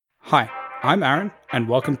Hi, I'm Aaron, and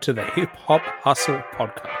welcome to the Hip Hop Hustle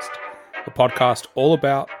Podcast, a podcast all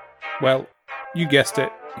about, well, you guessed it,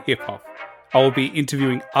 hip hop. I will be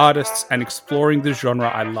interviewing artists and exploring the genre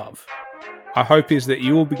I love. My hope is that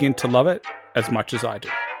you will begin to love it as much as I do,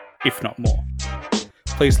 if not more.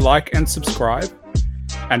 Please like and subscribe,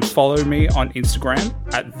 and follow me on Instagram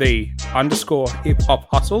at _hip hop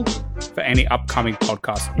hustle for any upcoming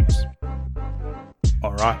podcast news.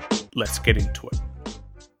 All right, let's get into it.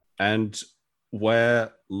 And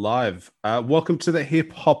we're live. Welcome to the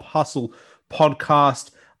Hip Hop Hustle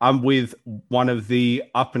Podcast. I'm with one of the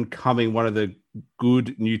up and coming, one of the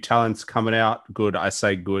good new talents coming out. Good, I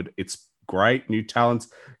say good. It's great new talents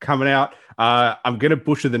coming out. I'm going to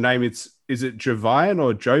butcher the name. Is it Jovian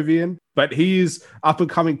or Jovian? But he is up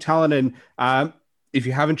and coming talent. And if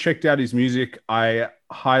you haven't checked out his music, I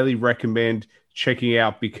highly recommend checking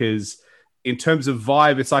out because in terms of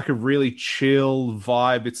vibe, it's like a really chill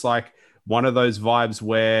vibe. It's like one of those vibes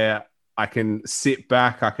where I can sit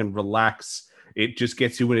back, I can relax. It just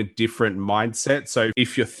gets you in a different mindset. So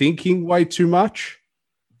if you're thinking way too much,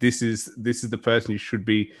 this is the person you should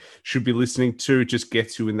be listening to. It just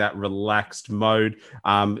gets you in that relaxed mode.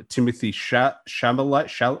 Timothy Chalamet,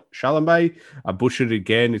 I butchered it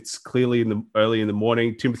again. It's clearly early in the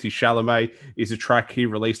morning. Timothy Chalamet is a track he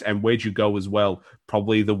released, and Where'd You Go as well.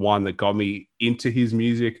 Probably the one that got me into his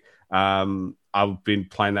music. I've been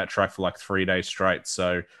playing that track for like 3 days straight.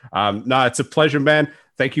 So no, it's a pleasure, man.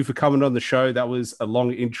 Thank you for coming on the show. That was a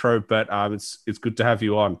long intro, but it's good to have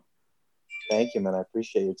you on. Thank you, man. I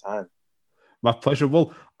appreciate your time. My pleasure.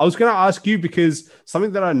 Well, I was going to ask you because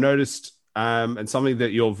something that I noticed and something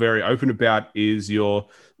that you're very open about is your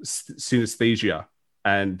synesthesia.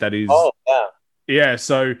 And that is... Oh, yeah. Yeah,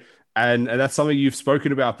 so... And that's something you've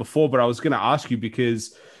spoken about before, but I was going to ask you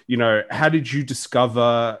because, you know, how did you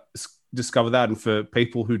discover that? And for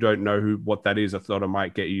people who don't know what that is, I thought I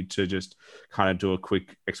might get you to just kind of do a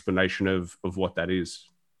quick explanation of what that is.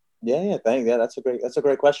 Yeah, thanks. Yeah, that's a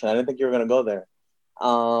great question. I didn't think you were gonna go there.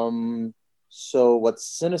 So what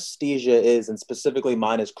synesthesia is, and specifically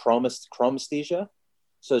mine is chromesthesia.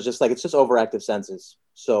 So it's just overactive senses.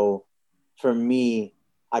 So for me,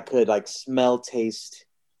 I could like smell, taste,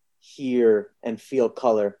 hear, and feel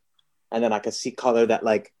color, and then I could see color that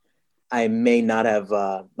like I may not have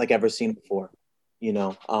ever seen before, you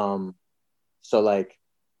know. So like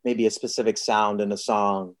maybe a specific sound in a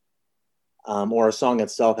song. Or a song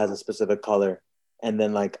itself has a specific color. And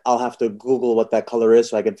then like I'll have to Google what that color is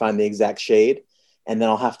so I can find the exact shade. And then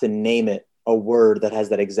I'll have to name it a word that has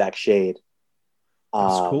that exact shade.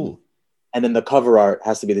 That's cool. And then the cover art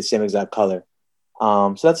has to be the same exact color.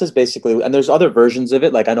 So that's just basically, and there's other versions of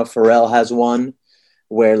it. Like I know Pharrell has one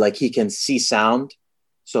where like he can see sound.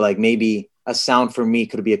 So like maybe a sound for me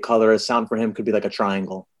could be a color, a sound for him could be like a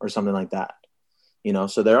triangle or something like that. You know,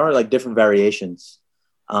 so there are like different variations.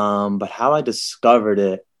 But how I discovered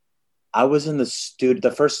it, I was in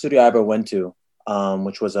the first studio I ever went to,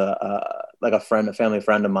 which was a family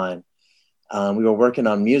friend of mine. We were working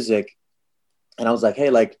on music, and I was like,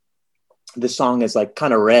 hey, like this song is like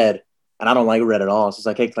kind of red, and I don't like red at all. So it's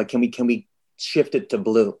like, hey, like can we shift it to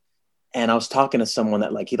blue? And I was talking to someone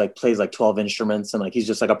that like he like plays like 12 instruments, and like he's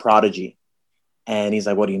just like a prodigy. And he's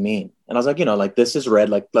like, what do you mean? And I was like, you know, like this is red,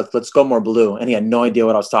 like let's go more blue. And he had no idea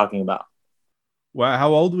what I was talking about. Wow,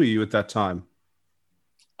 how old were you at that time?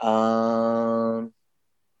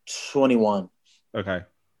 21. Okay.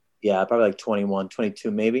 Yeah, probably like 21,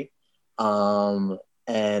 22 maybe.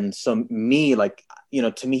 And so me, like, you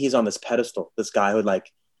know, to me, he's on this pedestal. This guy who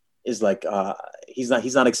like is like he's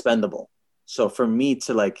not expendable. So for me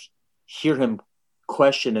to like hear him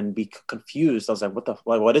question and be confused, I was like,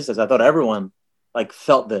 what is this? I thought everyone like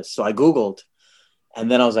felt this. So I Googled. And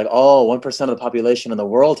then I was like, oh, 1% of the population in the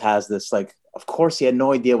world has this. Like, of course, he had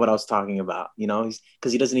no idea what I was talking about, you know,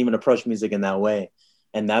 because he doesn't even approach music in that way.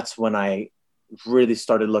 And that's when I really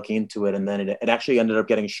started looking into it. And then it actually ended up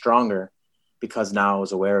getting stronger because now I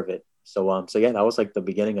was aware of it. So yeah, that was like the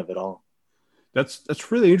beginning of it all.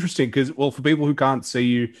 That's really interesting because, well, for people who can't see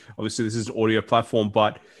you, obviously this is an audio platform,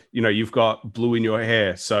 but you know you've got blue in your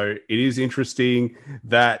hair, so it is interesting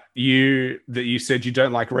that you said you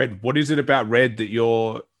don't like red. What is it about red that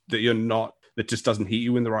just doesn't hit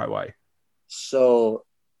you in the right way? So,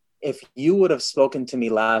 if you would have spoken to me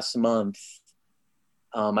last month,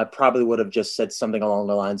 I probably would have just said something along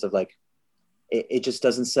the lines of like, it just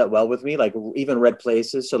doesn't set well with me. Like even red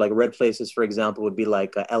places. So like red places, for example, would be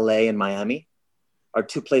like LA and Miami. Are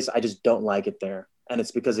two places I just don't like it there. And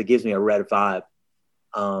it's because it gives me a red vibe.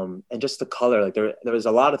 And just the color, like there was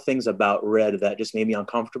a lot of things about red that just made me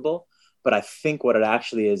uncomfortable. But I think what it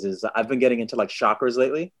actually is I've been getting into like chakras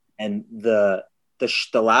lately. and the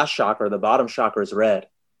last chakra, the bottom chakra, is red.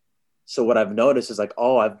 So what I've noticed is like,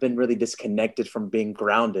 oh, I've been really disconnected from being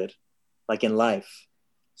grounded, like in life.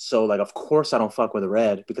 So like, of course I don't fuck with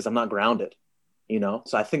red because I'm not grounded, you know?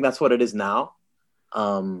 So I think that's what it is now.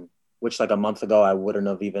 Which like a month ago, I wouldn't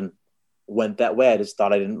have even went that way. I just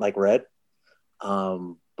thought I didn't like red.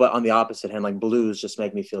 But on the opposite hand, like blues just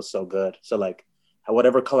make me feel so good. So like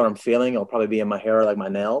whatever color I'm feeling, it'll probably be in my hair or like my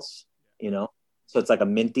nails, you know? So it's like a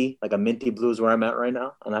minty blue is where I'm at right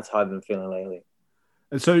now. And that's how I've been feeling lately.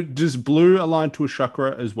 And so does blue align to a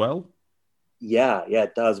chakra as well? Yeah,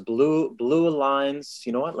 it does. Blue aligns.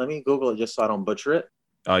 You know what? Let me Google it just so I don't butcher it.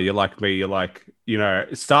 Oh, you're like me. You're like,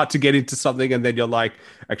 start to get into something and then you're like,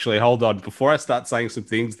 actually, hold on. Before I start saying some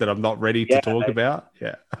things that I'm not ready to Yeah. talk about.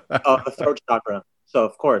 Yeah. Oh, the throat chakra. So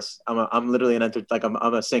of course, I'm literally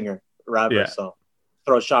I'm a singer, rapper. Yeah. So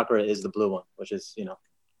throat chakra is the blue one, which is,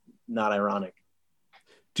 not ironic.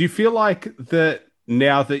 Do you feel like that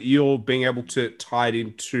now that you're being able to tie it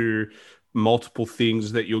into multiple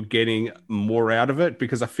things that you're getting more out of it?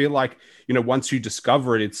 Because I feel like, once you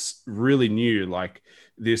discover it, it's really new. Like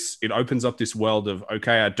it opens up this world of,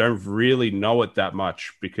 okay, I don't really know it that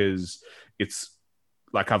much because it's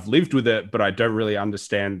like I've lived with it, but I don't really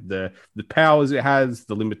understand the powers it has,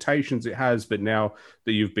 the limitations it has. But now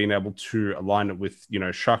that you've been able to align it with,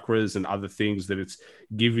 chakras and other things, that it's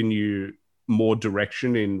given you more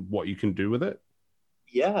direction in what you can do with it.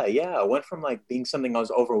 Yeah. I went from like being something I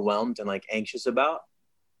was overwhelmed and like anxious about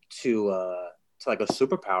to like a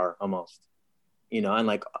superpower almost, and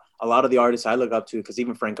like a lot of the artists I look up to, because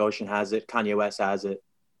even Frank Ocean has it, Kanye West has it.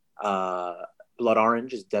 Blood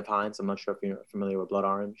Orange is Dev Hynes. I'm not sure if you're familiar with Blood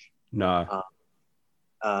Orange. No.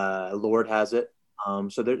 Lord has it.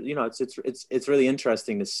 So there, it's really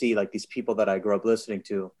interesting to see like these people that I grew up listening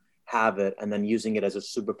to have it and then using it as a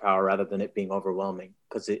superpower rather than it being overwhelming,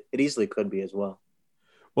 because it easily could be as well.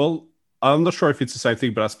 Well, I'm not sure if it's the same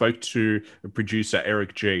thing, but I spoke to a producer,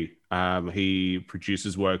 Eric G. He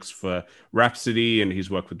produces works for Rhapsody and he's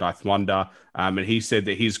worked with Ninth Wonder. And he said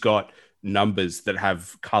that he's got numbers that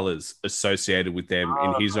have colors associated with them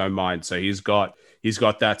in his own mind. So he's got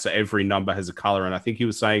that. So every number has a color. And I think he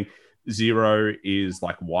was saying 0 is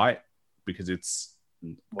like white because it's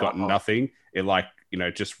got nothing. It like,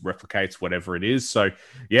 just replicates whatever it is. So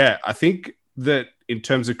yeah, I think that in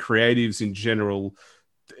terms of creatives in general,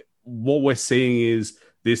 what we're seeing is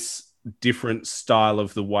this different style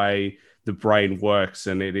of the way the brain works.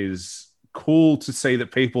 And it is cool to see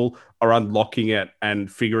that people are unlocking it and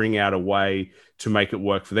figuring out a way to make it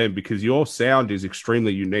work for them, because your sound is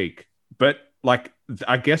extremely unique. But like,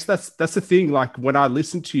 I guess that's the thing. Like when I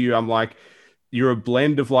listen to you, I'm like, you're a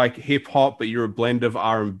blend of like hip hop, but you're a blend of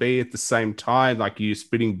R&B at the same time. Like you're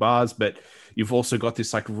spitting bars, but you've also got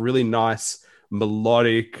this like really nice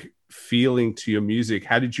melodic feeling to your music.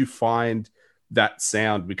 How did you find that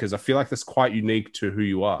sound? Because I feel like that's quite unique to who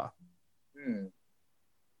you are.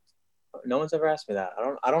 No one's ever asked me that.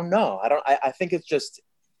 I don't know. I think it's just,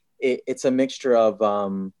 it's a mixture of,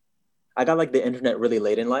 I got like the internet really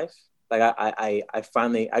late in life. Like I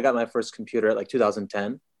finally, I got my first computer at like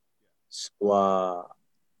 2010. So,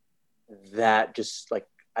 that just like,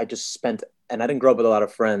 I just spent, and I didn't grow up with a lot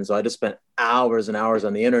of friends. So I just spent hours and hours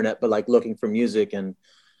on the internet, but like looking for music. And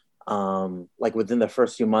like within the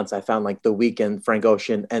first few months, I found like The Weeknd, Frank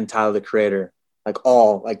Ocean, and Tyler the Creator, like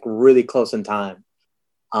all like really close in time.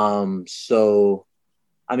 So,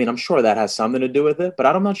 I mean, I'm sure that has something to do with it, but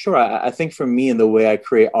I'm not sure. I think for me and the way I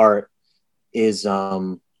create art is,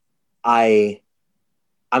 I'm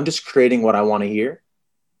just creating what I want to hear.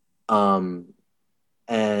 And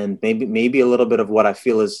maybe a little bit of what I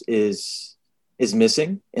feel is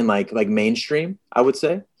missing in like mainstream, I would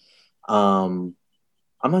say. I'm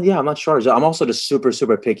not sure. I'm also just super,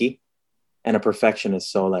 super picky and a perfectionist.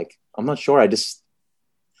 So like, I'm not sure. I just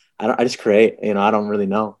create, I don't really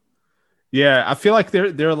know. Yeah. I feel like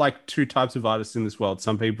there are like two types of artists in this world.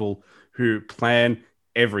 Some people who plan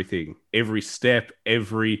everything, every step,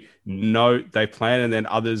 every note they plan, and then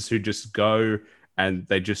others who just go and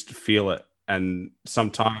they just feel it. And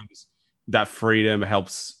sometimes that freedom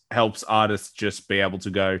helps artists just be able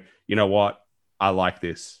to go, you know what? I like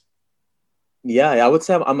this. Yeah, I would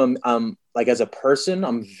say I'm like, as a person,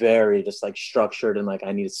 I'm very just like structured, and like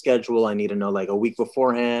I need a schedule. I need to know like a week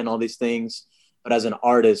beforehand, all these things. But as an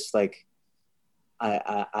artist, like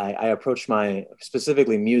I approach my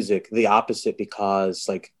specifically music the opposite, because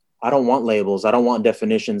like I don't want labels, I don't want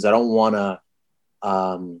definitions, I don't want to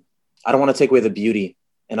take away the beauty,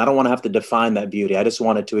 and I don't want to have to define that beauty. I just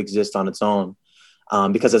want it to exist on its own.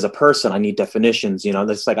 Because as a person, I need definitions.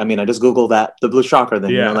 That's like, I mean, I just Googled that, the blue chakra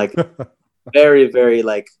thing. Yeah. Like very, very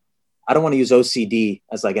like I don't want to use OCD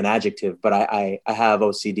as like an adjective, but I have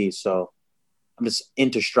OCD, so I'm just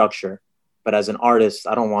into structure. But as an artist,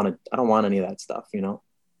 I don't want any of that stuff, you know?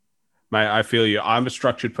 Mate, I feel you. I'm a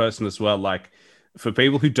structured person as well. Like, for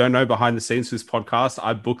people who don't know behind the scenes of this podcast,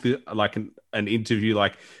 I book like an interview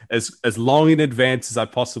like as long in advance as I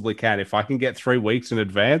possibly can. If I can get 3 weeks in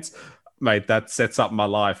advance, mate, that sets up my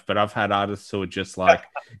life. But I've had artists who are just like,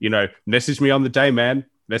 message me on the day, man.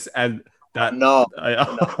 And that, No, no,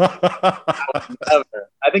 never.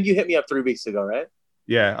 I think you hit me up 3 weeks ago, right?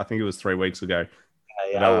 yeah, I think it was 3 weeks ago.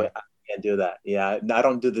 Yeah, I can't do that. Yeah, I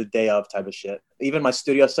don't do the day of type of shit. Even my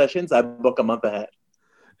studio sessions, I book a month ahead.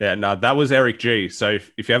 Yeah, no, that was Eric G. So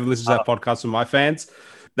if you haven't listened to that podcast with my fans,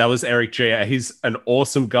 that was Eric G. He's an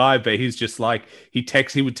awesome guy, but he's just like he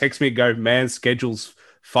would text me and go, "Man, schedules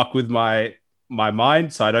fuck with my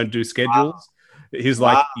mind, so I don't do schedules." He's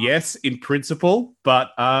like, Wow. "Yes, in principle,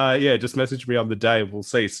 but yeah, just message me on the day and we'll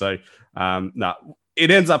see." So no, it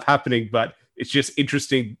ends up happening, but it's just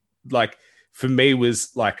interesting. Like for me,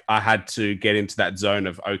 was like I had to get into that zone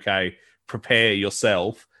of okay, prepare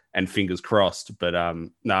yourself and fingers crossed. But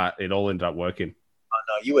it all ended up working. Oh,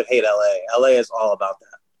 no, you would hate LA. LA is all about that.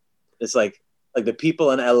 It's like the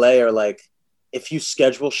people in LA are like, if you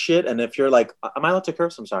schedule shit and if you're like, am I allowed to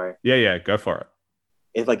curse? I'm sorry. Yeah, go for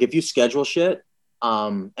it. If you schedule shit,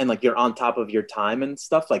 and like you're on top of your time and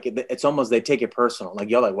stuff, like it's almost they take it personal. Like,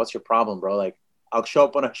 yo, like what's your problem, bro? Like I'll show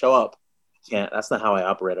up when I show up. Yeah, that's not how I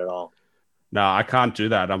operate at all. No, I can't do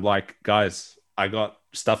that. I'm like, guys, I got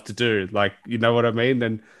stuff to do. Like, you know what I mean?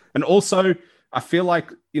 And also I feel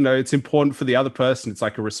like, it's important for the other person. It's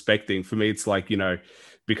like a respect thing. For me, it's like,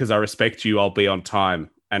 because I respect you, I'll be on time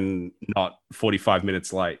and not 45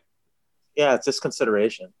 minutes late. Yeah, it's just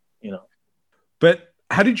consideration. But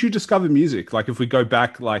how did you discover music? Like if we go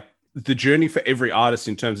back, like the journey for every artist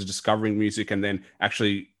in terms of discovering music and then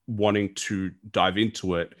actually wanting to dive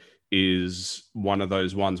into it is one of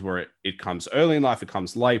those ones where it comes early in life, it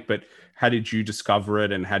comes late. But how did you discover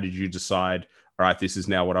it and how did you decide, all right, this is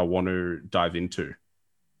now what I want to dive into?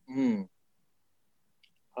 Hmm.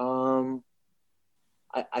 Um,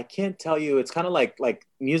 I can't tell you. It's kind of like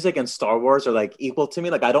music and Star Wars are like equal to me.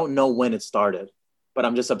 Like I don't know when it started, but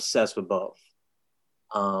I'm just obsessed with both.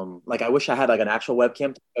 Like I wish I had like an actual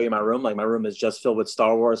webcam to show you my room. Like my room is just filled with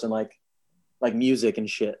Star Wars and like music and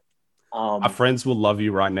shit. Our Um, friends will love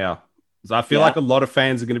you right now. So I feel yeah, like a lot of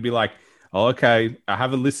fans are going to be like, oh, okay, I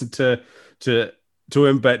haven't listened to to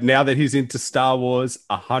him, but now that he's into Star Wars,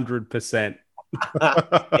 100%.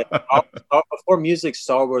 yeah. Before music,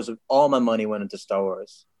 Star Wars, all my money went into Star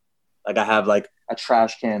Wars. Like I have like a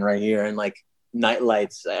trash can right here and like night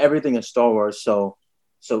lights, everything is Star Wars. So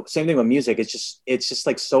same thing with music. It's just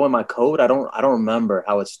like so in my code. I don't remember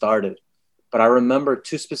how it started, but I remember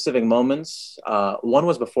two specific moments. One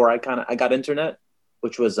was before I got internet,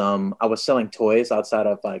 which was I was selling toys outside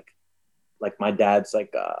of like my dad's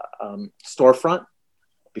like storefront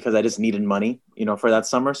because I just needed money, for that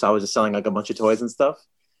summer. So I was just selling like a bunch of toys and stuff.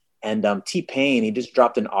 And T-Pain, he just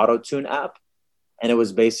dropped an auto tune app, and it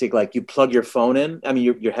was basic like you plug your phone in. I mean,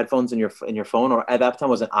 your headphones in your phone, or at that time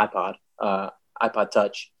was an iPod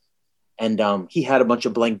Touch, and he had a bunch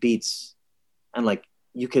of blank beats, and like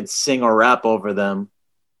you could sing or rap over them,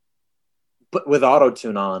 but with auto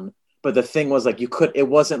tune on. But the thing was like you could. It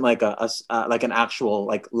wasn't like like an actual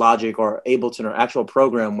like Logic or Ableton or actual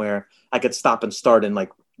program where I could stop and start and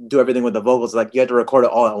like do everything with the vocals. Like you had to record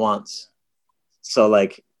it all at once. So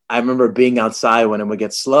like I remember being outside when it would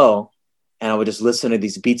get slow, and I would just listen to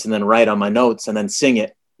these beats and then write on my notes and then sing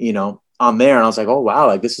it, on there. And I was like, oh wow,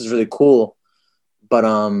 like this is really cool. But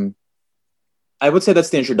I would say that's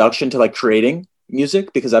the introduction to like creating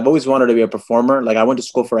music because I've always wanted to be a performer. Like I went to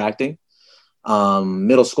school for acting,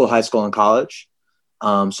 middle school, high school, and college.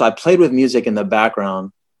 So I played with music in the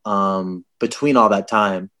background between all that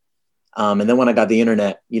time. And then when I got the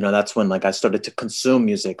internet, that's when like I started to consume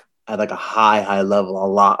music at like a high level, a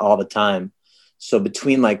lot, all the time. So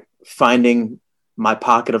between like finding my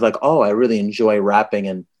pocket of like, oh, I really enjoy rapping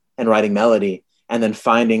and writing melody, and then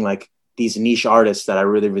finding like these niche artists that I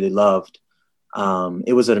really, really loved,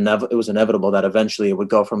 it was inevitable that eventually it would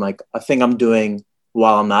go from like a thing I'm doing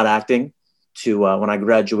while I'm not acting to when I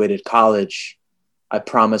graduated college, I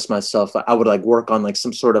promised myself I would like work on like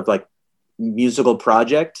some sort of like musical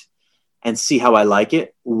project and see how I like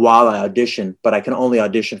it while I audition, but I can only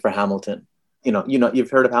audition for Hamilton.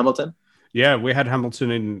 You've heard of Hamilton? Yeah, we had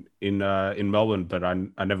Hamilton in Melbourne, but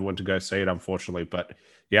I never went to go see it, unfortunately. But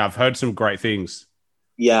yeah, I've heard some great things.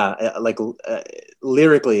 Yeah,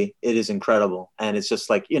 lyrically, it is incredible, and it's just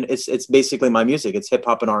like it's basically my music. It's hip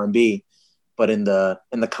hop and R&B, but in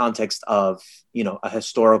the context of, you know, a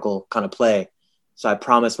historical kind of play. So I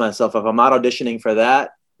promised myself, if I'm not auditioning for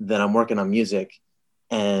that, then I'm working on music.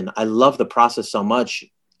 And I love the process so much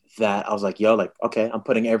that I was like, yo, like, okay, I'm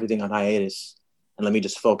putting everything on hiatus and let me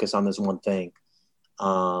just focus on this one thing.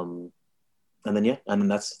 Um, and then, yeah, and then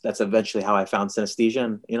that's eventually how I found synesthesia,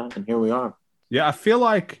 and, you know, and here we are. Yeah, I feel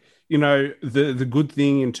like, you know, the good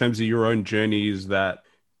thing in terms of your own journey is that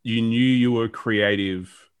you knew you were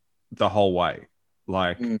creative the whole way.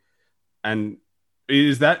 Like, Mm. and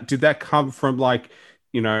did that come from, like,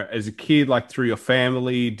 you know, as a kid, like through your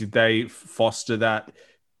family? Did they foster that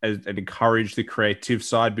and encourage the creative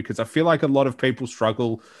side? Because I feel like a lot of people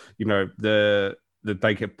struggle, you know, that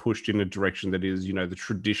they get pushed in a direction that is, you know, the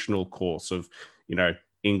traditional course of, you know,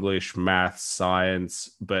 English, math,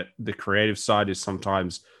 science, but the creative side is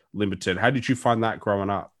sometimes limited. How did you find that growing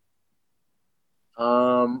up?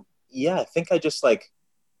 Yeah, I think I just like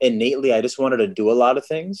innately, I just wanted to do a lot of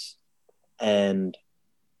things, and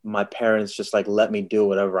my parents just like let me do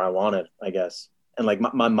whatever I wanted, I guess. And like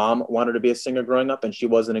my mom wanted to be a singer growing up, and she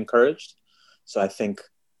wasn't encouraged. So I think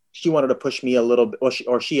she wanted to push me a little bit,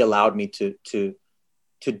 or she allowed me to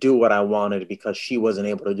do what I wanted because she wasn't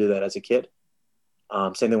able to do that as a kid.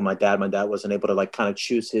 Same thing with my dad. My dad wasn't able to like kind of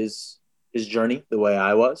choose his journey the way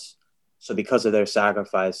I was. So because of their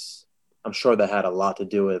sacrifice, I'm sure that had a lot to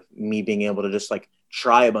do with me being able to just like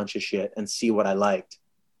try a bunch of shit and see what I liked.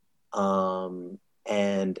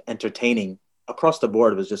 And entertaining across the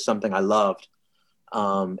board was just something I loved.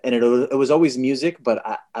 And it was always music, but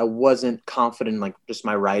I wasn't confident in like just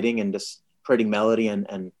my writing and just creating melody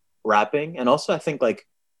and rapping. And also I think like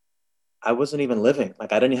I wasn't even living.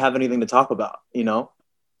 Like I didn't have anything to talk about, you know?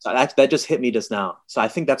 So that just hit me just now. So I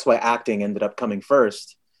think that's why acting ended up coming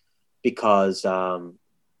first, because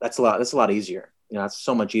that's a lot easier. You know, it's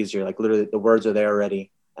so much easier. Like literally the words are there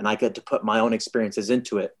already and I get to put my own experiences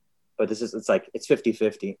into it. But it's like, it's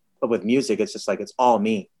 50-50. But with music, it's just like, it's all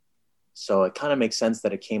me. So it kind of makes sense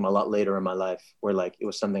that it came a lot later in my life where like it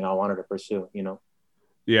was something I wanted to pursue, you know?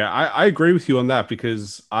 Yeah, I agree with you on that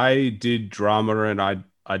because I did drama and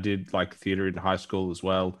I did like theater in high school as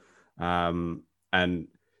well. And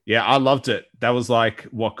yeah, I loved it. That was like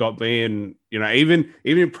what got me. And, you know, even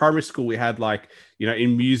in primary school, we had like, you know,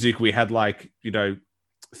 in music, we had like, you know,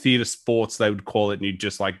 theater sports, they would call it, and you'd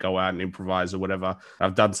just like go out and improvise or whatever.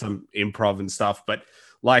 I've done some improv and stuff, but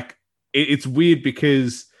like it's weird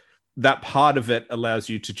because that part of it allows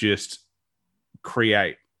you to just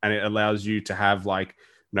create, and it allows you to have like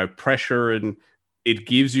no pressure, and it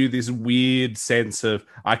gives you this weird sense of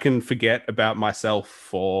I can forget about myself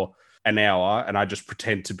for an hour and I just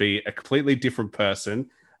pretend to be a completely different person.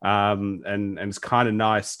 And it's kind of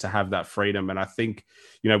nice to have that freedom. And I think,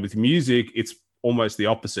 you know, with music, it's almost the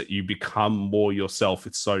opposite. You become more yourself.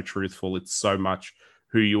 It's so truthful. It's so much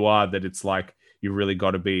who you are that it's like you really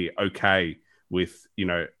got to be okay with, you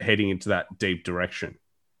know, heading into that deep direction.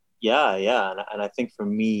 Yeah, yeah. And I think for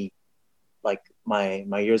me, like my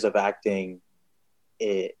years of acting,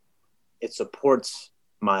 it it supports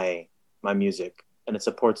my music, and it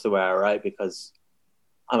supports the way I write because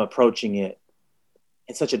I'm approaching it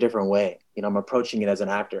in such a different way. You know, I'm approaching it as an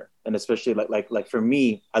actor, and especially like for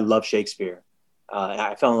me, I love Shakespeare.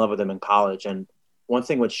 I fell in love with him in college, and one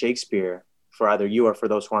thing with Shakespeare, for either you or for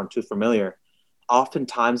those who aren't too familiar,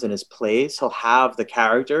 oftentimes in his plays, he'll have the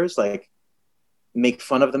characters like make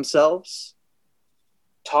fun of themselves,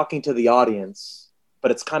 talking to the audience,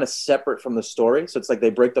 but it's kind of separate from the story. So it's like they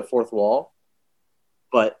break the fourth wall,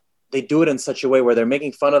 but they do it in such a way where they're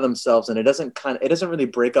making fun of themselves, and it doesn't really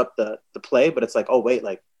break up the play, but it's like, oh wait,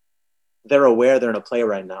 like they're aware they're in a play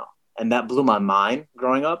right now. And that blew my mind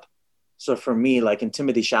growing up. So for me, like in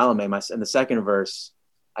Timothy Chalamet, in the second verse,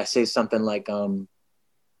 I say something like uh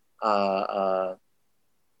uh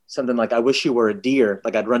something like, I wish you were a deer,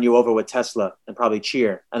 like I'd run you over with Tesla and probably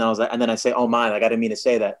cheer. And I was like, and then I say, oh my, like I didn't mean to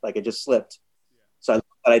say that, like it just slipped. So I love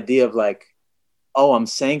that idea of like, oh, I'm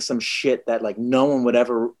saying some shit that like no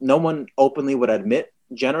one openly would admit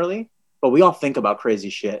generally, but we all think about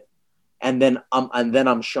crazy shit. And then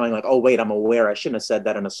I'm showing like, oh wait, I'm aware I shouldn't have said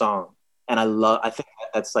that in a song. And I think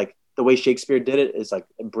that's like the way Shakespeare did it is like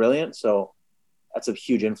brilliant. So that's a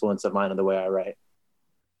huge influence of mine in the way I write.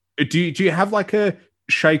 Do you have like a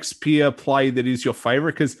Shakespeare play that is your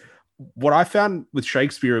favorite? Because what I found with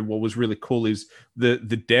Shakespeare and what was really cool is the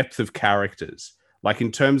depth of characters. Like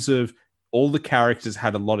in terms of all the characters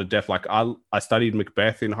had a lot of depth. Like I studied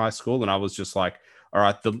Macbeth in high school, and I was just like, all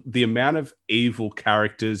right, the amount of evil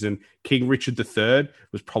characters, and King Richard III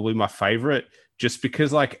was probably my favorite, just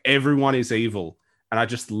because like everyone is evil, and I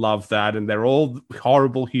just love that. And they're all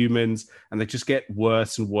horrible humans, and they just get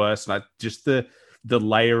worse and worse. And I just the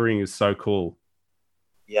layering is so cool.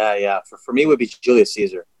 Yeah. For me, it would be Julius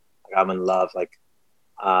Caesar. Like, I'm in love. Like,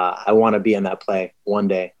 I want to be in that play one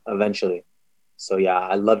day, eventually. So yeah,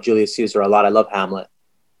 I love Julius Caesar a lot. I love Hamlet.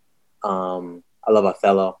 I love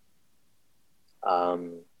Othello.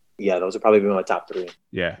 Yeah, those would probably be my top three.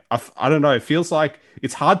 Yeah, I don't know. It feels like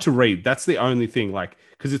it's hard to read. That's the only thing, like,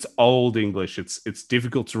 because it's old English. It's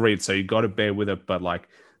difficult to read, so you got to bear with it. But like,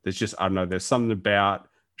 there's just, I don't know. There's something about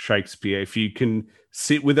Shakespeare. If you can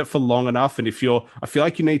sit with it for long enough, and I feel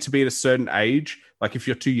like you need to be at a certain age. Like, if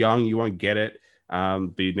you're too young, you won't get it.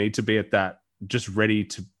 But you need to be at that, just ready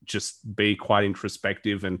to just be quite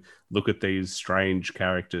introspective and look at these strange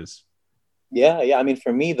characters. Yeah. I mean,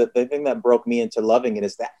 for me, the thing that broke me into loving it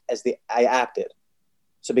is that I acted.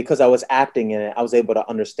 So because I was acting in it, I was able to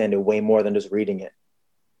understand it way more than just reading it.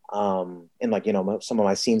 In like, some of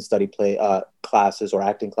my scene study play classes or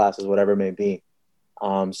acting classes, whatever it may be.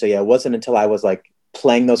 So yeah, it wasn't until I was like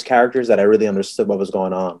playing those characters that I really understood what was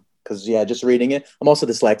going on. Because yeah, just reading it. I'm also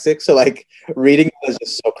dyslexic, so like reading it was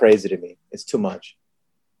just so crazy to me. It's too much.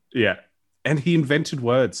 Yeah, and he invented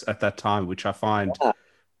words at that time, which I find Yeah.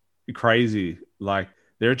 crazy. Like,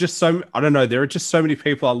 there are just so, I don't know, there are just so many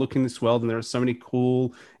people I look in this world, and there are so many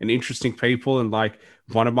cool and interesting people. And like,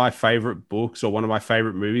 one of my favorite books or one of my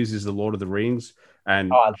favorite movies is The Lord of the Rings. Oh,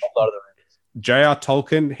 And I love a lot of J.R.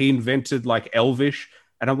 Tolkien, he invented like Elvish.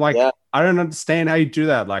 And I'm the like, yeah. I don't understand how you do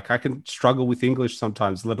that. Like, I can struggle with English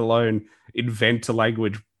sometimes, let alone invent a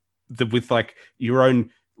language with like your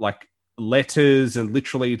own like letters. And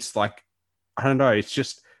literally, it's like, I don't know, it's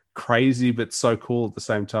just crazy, but so cool at the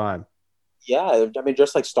same time. Yeah, I mean,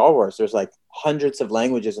 just like Star Wars, there's like hundreds of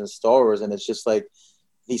languages in Star Wars, and it's just like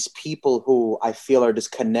these people who I feel are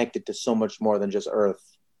just connected to so much more than just Earth,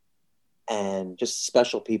 and just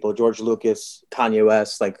special people. George Lucas, Kanye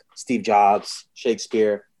West, like Steve Jobs,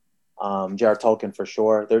 Shakespeare, J.R. Tolkien for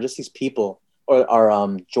sure. They're just these people,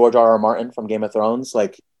 or George R.R. Martin from Game of Thrones.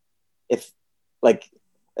 Like, if like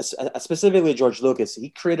specifically George Lucas, he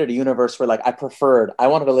created a universe where like I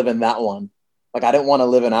wanted to live in that one. Like, I didn't want to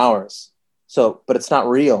live in ours. So, but it's not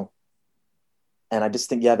real. And I just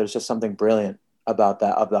think, yeah, there's just something brilliant about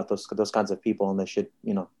that, about those kinds of people, and they should,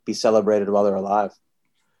 be celebrated while they're alive.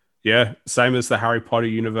 Yeah, same as the Harry Potter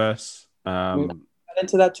universe. I'm not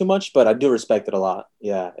into that too much, but I do respect it a lot.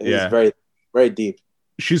 Yeah, it is Yeah, very, very deep.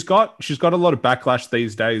 she's got a lot of backlash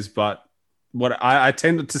these days, but what I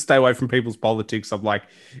tend to stay away from people's politics. I'm like,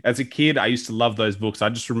 as a kid, I used to love those books. I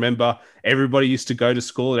just remember everybody used to go to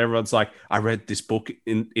school and everyone's like, I read this book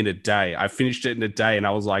in a day. I finished it in a day. And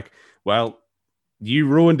I was like, well, you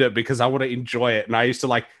ruined it because I want to enjoy it. And I used to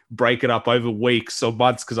like break it up over weeks or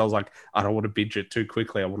months because I was like, I don't want to binge it too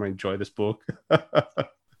quickly. I want to enjoy this book.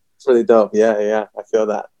 It's really dope. Yeah, I feel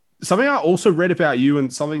that. Something I also read about you,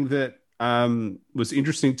 and something that was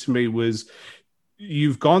interesting to me, was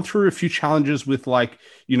you've gone through a few challenges with like,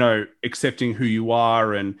 accepting who you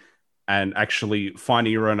are, and actually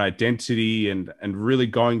finding your own identity, and really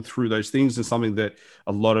going through those things, and something that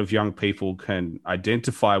a lot of young people can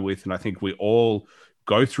identify with. And I think we all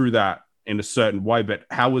go through that in a certain way. But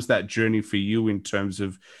how was that journey for you in terms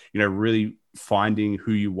of, really finding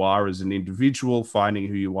who you are as an individual, finding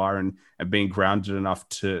who you are, and being grounded enough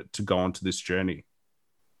to go onto this journey?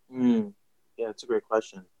 Yeah, it's a great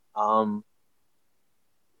question.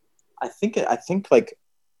 I think like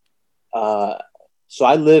so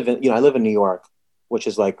I live in New York, which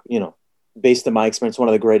is like, based on my experience, one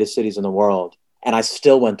of the greatest cities in the world. And I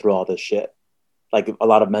still went through all this shit, like a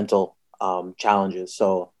lot of mental challenges.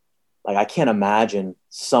 So like, I can't imagine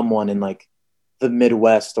someone in like the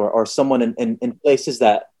Midwest, or someone in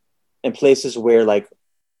places where like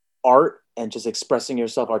art and just expressing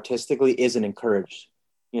yourself artistically isn't encouraged,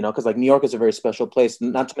 because like New York is a very special place.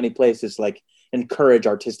 Not too many places like encourage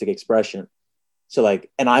artistic expression. So like,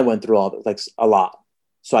 and I went through all like a lot.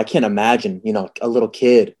 So I can't imagine, a little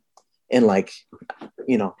kid in like,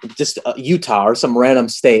 just Utah or some random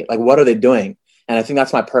state. Like, what are they doing? And I think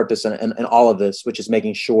that's my purpose in all of this, which is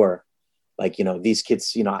making sure, like, these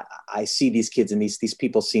kids, I see these kids, and these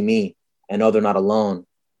people see me and know they're not alone.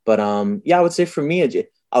 But yeah, I would say for me,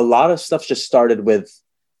 a lot of stuff just started with,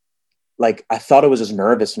 like, I thought it was just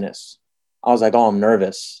nervousness. I was like, oh, I'm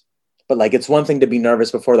nervous. But like, it's one thing to be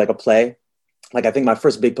nervous before like a play. Like, I think my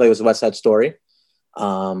first big play was West Side Story.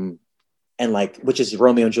 And like, which is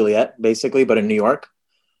Romeo and Juliet basically, but in New York.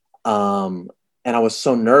 And I was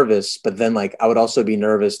so nervous, but then like, I would also be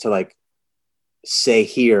nervous to like say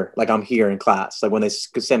here, like I'm here in class, like when they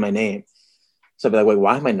could say my name. So I'd be like, wait,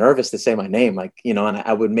 why am I nervous to say my name? Like, you know, and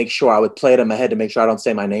I would make sure I would play it in my head to make sure I don't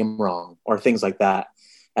say my name wrong or things like that.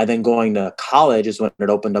 And then going to college is when it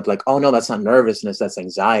opened up like, oh no, that's not nervousness, that's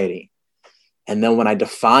anxiety. And then when I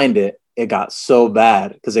defined it, it got so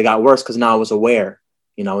bad because it got worse because now I was aware,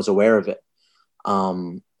 you know, I was aware of it.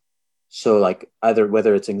 So like either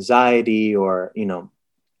whether it's anxiety or, you know,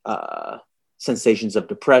 sensations of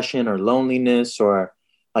depression or loneliness, or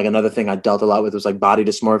like another thing I dealt a lot with was like body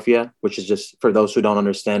dysmorphia, which is just, for those who don't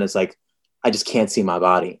understand, it's like, I just can't see my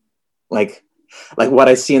body. Like what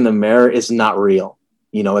I see in the mirror is not real.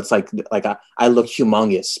 You know, it's like I look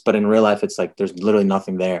humongous, but in real life, it's like, there's literally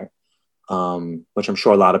nothing there. Which I'm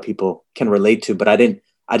sure a lot of people can relate to, but I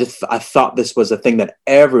thought this was a thing that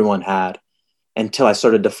everyone had until I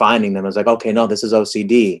started defining them. I was like, okay, no, this is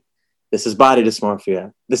OCD. This is body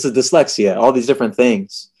dysmorphia. This is dyslexia, all these different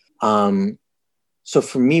things. So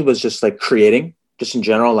for me, it was just like creating, just in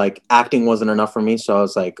general, like acting wasn't enough for me. So I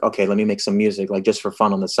was like, okay, let me make some music, like just for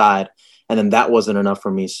fun on the side. And then that wasn't enough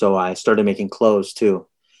for me. So I started making clothes too.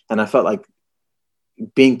 And I felt like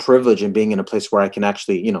being privileged and being in a place where I can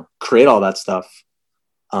actually, you know, create all that stuff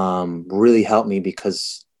really helped me,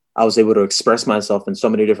 because I was able to express myself in so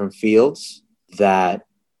many different fields that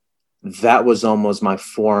was almost my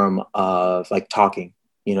form of like talking,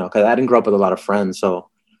 you know, because I didn't grow up with a lot of friends. So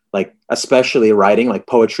like, especially writing like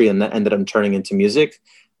poetry, and that ended up turning into music,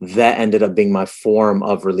 that ended up being my form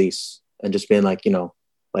of release, and just being like, you know,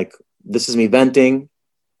 like this is me venting.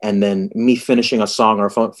 And then me finishing a song or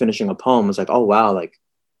finishing a poem was like, oh, wow, like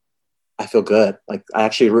I feel good. Like I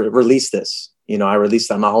actually released this, you know, I released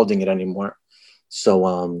it. I'm not holding it anymore.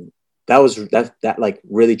 So that like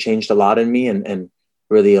really changed a lot in me, and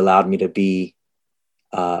really allowed me to be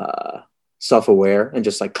self-aware and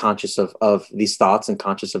just like conscious of these thoughts and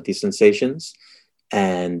conscious of these sensations.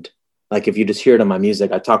 And like, if you just hear it in my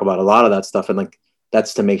music, I talk about a lot of that stuff. And like,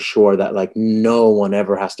 that's to make sure that like no one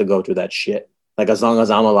ever has to go through that shit. Like, as long as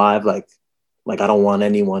I'm alive, like I don't want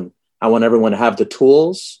anyone, I want everyone to have the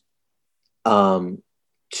tools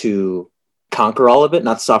to conquer all of it,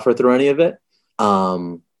 not suffer through any of it.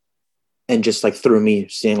 And just like through me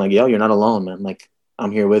seeing like, yo, you're not alone, man. Like,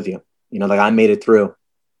 I'm here with you. You know, like I made it through.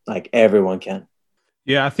 Like everyone can.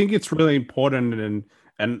 Yeah, I think it's really important,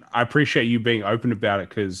 and I appreciate you being open about it,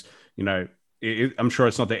 because, you know, I'm sure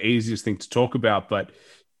it's not the easiest thing to talk about, but,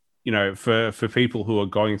 you know, for people who are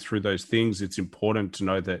going through those things, it's important to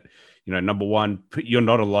know that, you know, number one, you're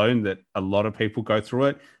not alone, that a lot of people go through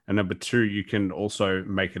it. And number two, you can also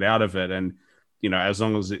make it out of it. And, you know, as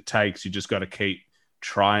long as it takes, you just got to keep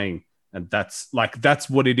trying. And that's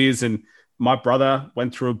what it is. And my brother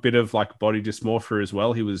went through a bit of like body dysmorphia as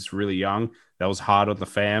well. He was really young. That was hard on the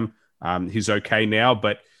fam. He's okay now,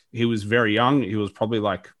 but he was very young. He was probably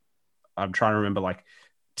like, I'm trying to remember, like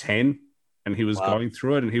 10, and he was Wow. going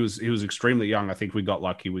through it, and he was extremely young. I think we got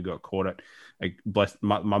lucky. We got caught it. Like, bless,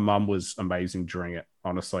 my mum was amazing during it,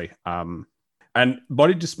 honestly. And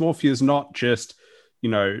body dysmorphia is not just, you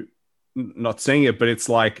know, not seeing it, but it's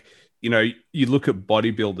like, you know, you look at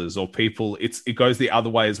bodybuilders or people, it goes the other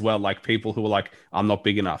way as well. Like people who are like, I'm not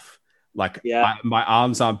big enough. Like Yeah. my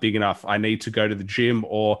arms aren't big enough. I need to go to the gym,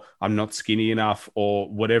 or I'm not skinny enough, or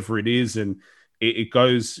whatever it is. And it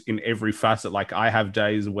goes in every facet. Like I have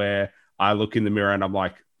days where I look in the mirror and I'm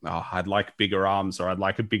like, oh, I'd like bigger arms, or I'd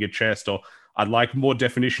like a bigger chest, or I'd like more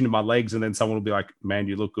definition in my legs. And then someone will be like, man,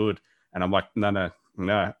 you look good. And I'm like, no,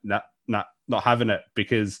 not having it,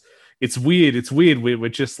 because it's weird. It's weird. We're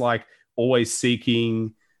just like always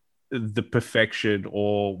seeking the perfection,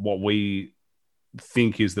 or what we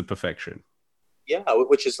think is the perfection. Yeah.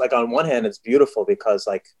 Which is like, on one hand, it's beautiful because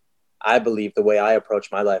like, I believe the way I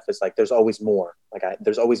approach my life is like, there's always more. Like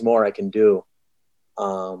there's always more I can do.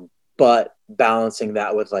 But balancing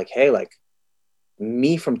that with like, hey, like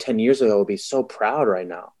me from 10 years ago would be so proud right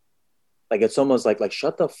now. Like, it's almost like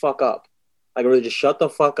shut the fuck up. Like, really just shut the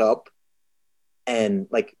fuck up and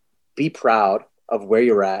like be proud of where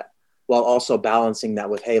you're at, while also balancing that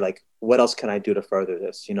with, hey, like what else can I do to further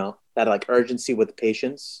this? You know, that like urgency with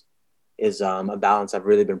patience is a balance I've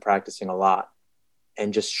really been practicing a lot.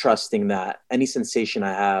 And just trusting that any sensation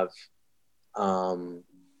I have, um,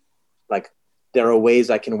 like there are ways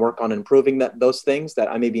I can work on improving those things that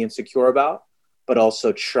I may be insecure about, but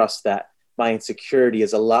also trust that my insecurity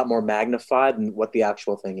is a lot more magnified than what the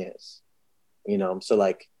actual thing is. You know, so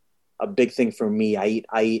like a big thing for me,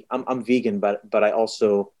 I'm vegan, but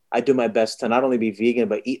I do my best to not only be vegan,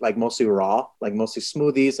 but eat like mostly raw, like mostly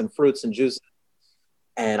smoothies and fruits and juice.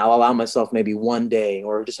 And I'll allow myself maybe one day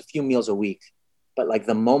or just a few meals a week. But like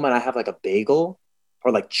the moment I have like a bagel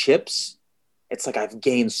or like chips, it's like I've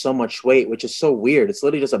gained so much weight, which is so weird. It's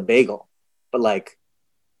literally just a bagel. but like,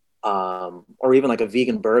 or even like a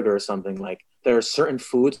vegan burger or something. Like there are certain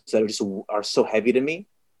foods that are so heavy to me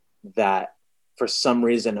that for some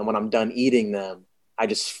reason, and when I'm done eating them, I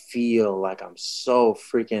just feel like I'm so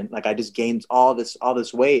freaking like I just gained all this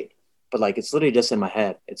weight, but like it's literally just in my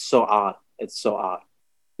head. It's so odd. It's so odd.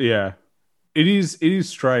 Yeah, it is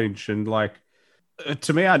strange, and like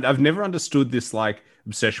to me, I've never understood this like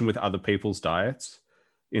obsession with other people's diets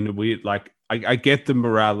in a weird like. I get the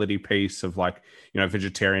morality piece of like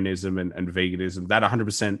vegetarianism and veganism. That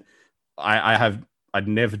 100%. I have I'd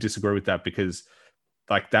never disagree with that because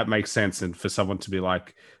like that makes sense, and for someone to be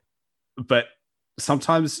like, but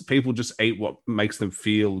sometimes people just eat what makes them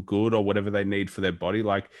feel good or whatever they need for their body,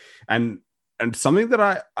 like and something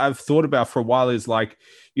that I've thought about for a while is like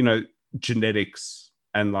you know genetics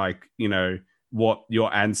and like what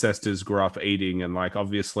your ancestors grew up eating, and like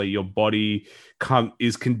obviously your body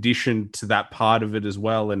is conditioned to that part of it as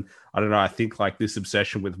well. And I don't know, I think like this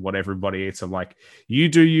obsession with what everybody eats, I'm like, you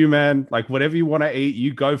do you, man, like whatever you want to eat,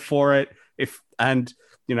 you go for it. If and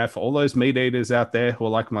for all those meat eaters out there who are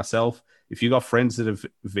like myself, if you got friends that are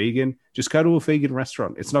vegan, just go to a vegan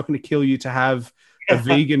restaurant. It's not going to kill you to have a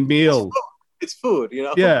vegan meal. It's food,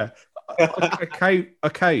 Yeah. Okay.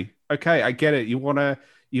 I get it. You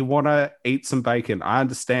wanna eat some bacon. I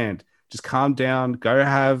understand. Just calm down. Go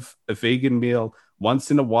have a vegan meal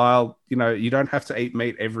once in a while. You don't have to eat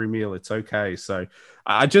meat every meal. It's okay. So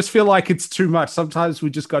I just feel like it's too much. Sometimes we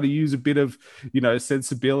just got to use a bit of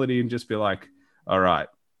sensibility and just be like, all right,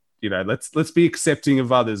 let's be accepting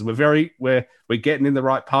of others. We're getting in the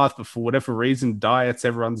right path, but for whatever reason, diets,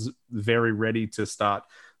 everyone's very ready to start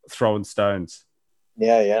throwing stones.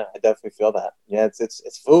 Yeah, I definitely feel that. Yeah,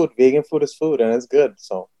 it's food. Vegan food is food, and it's good.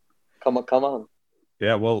 So come on.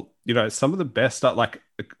 Yeah, well, some of the best stuff, like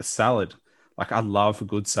a salad. Like I love a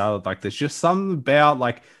good salad. Like there's just something about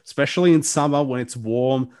like, especially in summer when it's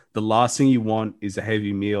warm, the last thing you want is a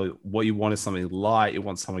heavy meal. What you want is something light. You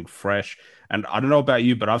want something fresh. And I don't know about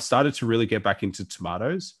you, but I've started to really get back into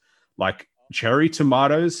tomatoes. Like cherry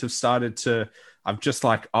tomatoes have started to. I'm just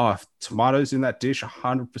like, oh, tomatoes in that dish,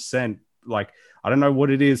 100%. Like I don't know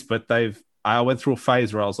what it is, but I went through a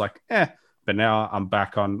phase where I was like, but now I'm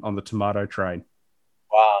back on the tomato train.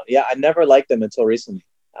 Wow. Yeah, I never liked them until recently.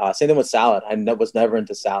 Same thing with salad. Was never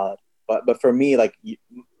into salad. But for me, like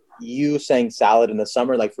you saying salad in the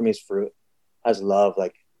summer, like for me, is fruit. I just love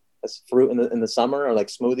like as fruit in the summer or like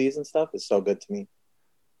smoothies and stuff is so good to me.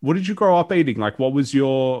 What did you grow up eating? Like what was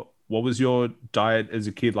your diet as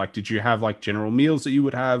a kid? Like did you have like general meals that you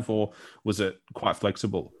would have, or was it quite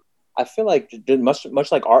flexible? I feel like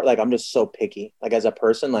much like art, like I'm just so picky. Like as a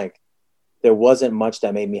person, like there wasn't much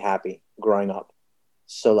that made me happy growing up.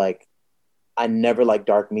 So like I never liked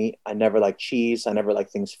dark meat. I never liked cheese. I never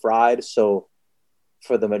liked things fried. So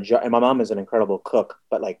for the majority, and my mom is an incredible cook,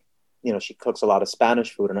 but like, she cooks a lot of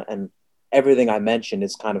Spanish food, and everything I mentioned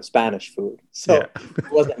is kind of Spanish food. Yeah. So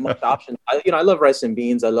there wasn't much option. I love rice and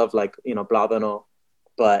beans. I love like, blavano,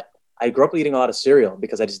 but I grew up eating a lot of cereal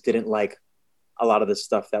because I just didn't like a lot of the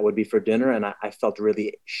stuff that would be for dinner. And I felt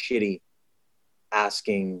really shitty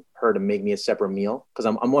asking her to make me a separate meal because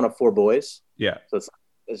I'm one of four boys. Yeah. So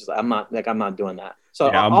it's I'm not doing that. So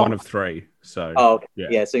Yeah, I'm one of three. So oh, okay. yeah.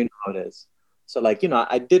 Yeah, so you know how it is. So like,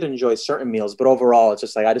 I did enjoy certain meals, but overall it's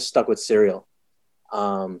just like I just stuck with cereal.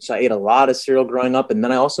 So I ate a lot of cereal growing up, and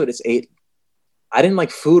then I also just I didn't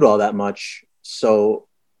like food all that much. So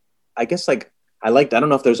I guess like I don't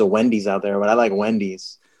know if there's a Wendy's out there, but I like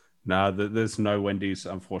Wendy's. No, there's no Wendy's,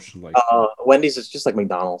 unfortunately. Wendy's is just like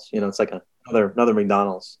McDonald's, it's like another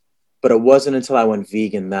McDonald's. But it wasn't until I went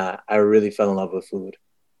vegan that I really fell in love with food.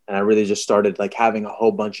 And I really just started like having a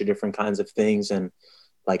whole bunch of different kinds of things. And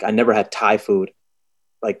like I never had Thai food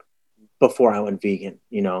like before I went vegan.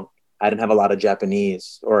 I didn't have a lot of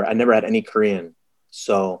Japanese, or I never had any Korean.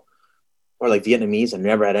 So, or like Vietnamese, I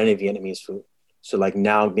never had any Vietnamese food. So like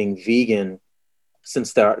now being vegan,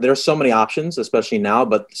 since there are so many options, especially now,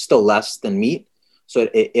 but still less than meat. So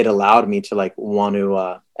it allowed me to like want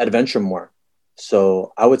to adventure more.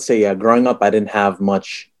 So I would say, yeah, growing up, I didn't have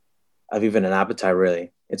much of even an appetite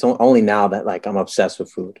really. It's only now that like I'm obsessed with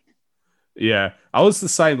food. Yeah, I was the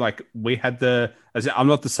same. Like I'm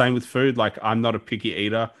not the same with food. Like I'm not a picky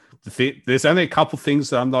eater. There's only a couple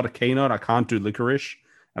things that I'm not a keen on. I can't do licorice,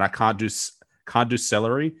 and I can't do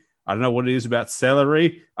celery. I don't know what it is about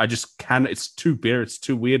celery. I just can't. It's too bitter. It's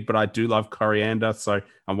too weird. But I do love coriander, so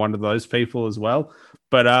I'm one of those people as well.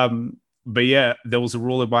 But yeah, there was a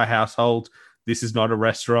rule in my household. This is not a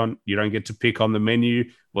restaurant. You don't get to pick on the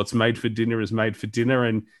menu. What's made for dinner is made for dinner,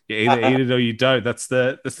 and you either eat it or you don't. That's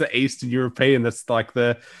the Eastern European. That's like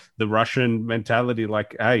the Russian mentality.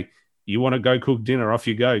 Like, hey, you want to go cook dinner, off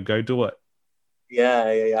you go do it. Yeah.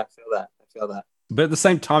 I feel that. I feel that. But at the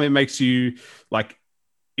same time, it makes you like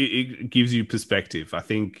it gives you perspective. I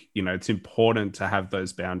think it's important to have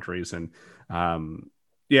those boundaries, and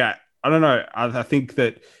yeah, I don't know. I think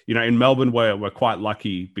that in Melbourne we're quite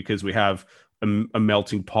lucky because we have a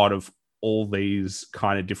melting pot of all these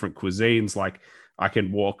kind of different cuisines. Like I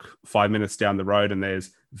can walk 5 minutes down the road and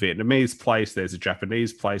there's a Vietnamese place, there's a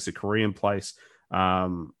Japanese place, a Korean place,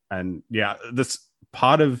 and yeah, this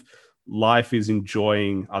part of life is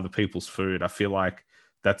enjoying other people's food. I feel like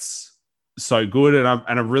that's so good, and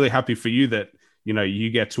I'm really happy for you that you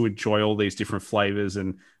get to enjoy all these different flavors.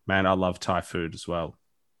 And man, I love Thai food as well.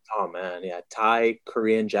 Oh man, yeah. Thai,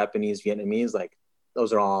 Korean, Japanese, Vietnamese, like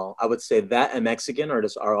those are all, I would say that and Mexican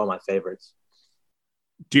are all my favorites.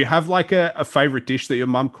 Do you have like a favorite dish that your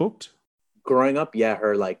mum cooked? Growing up, yeah,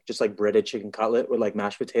 her like just like breaded chicken cutlet with like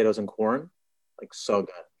mashed potatoes and corn, like so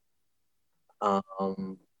good.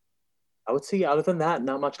 Um, I would say other than that,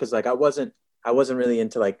 not much because like I wasn't really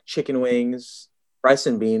into like chicken wings, rice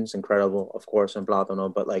and beans, incredible, of course, and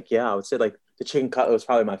plátano. But like yeah, I would say like the chicken cutlet was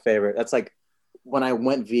probably my favorite. That's like when I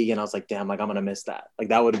went vegan, I was like, damn, like I'm gonna miss that. Like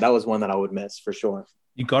that was one that I would miss for sure.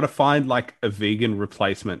 You got to find like a vegan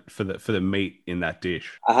replacement for the meat in that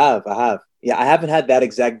dish. I have. Yeah, I haven't had that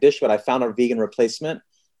exact dish, but I found a vegan replacement.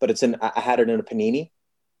 But I had it in a panini,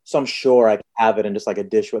 so I'm sure I can have it in just like a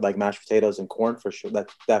dish with like mashed potatoes and corn for sure.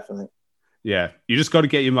 That's definitely. Yeah, you just got to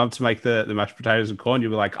get your mum to make the mashed potatoes and corn.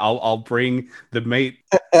 You'll be like, I'll bring the meat.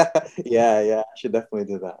 Yeah, I should definitely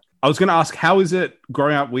do that. I was going to ask, how is it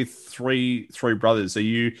growing up with three brothers?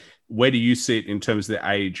 Where do you sit in terms of the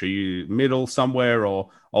age? Are you middle somewhere or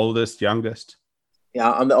oldest, youngest? Yeah,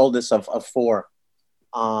 I'm the oldest of four.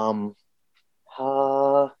 Um,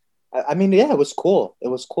 I mean, yeah, it was cool. It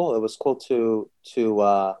was cool. It was cool to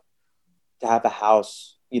have a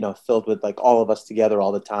house, filled with like all of us together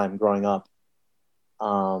all the time growing up.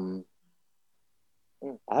 Um,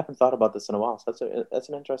 I haven't thought about this in a while, so that's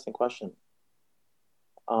an interesting question.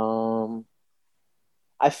 Um,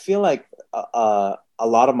 I feel like a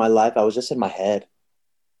lot of my life I was just in my head.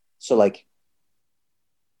 So like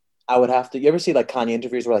I would have to. You ever see like Kanye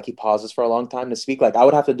interviews where like he pauses for a long time to speak? Like I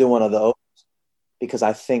would have to do one of those because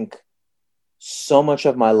I think so much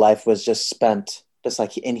of my life was just spent just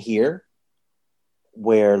like in here,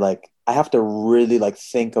 where like I have to really like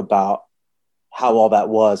think about how all that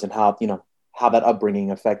was and how that upbringing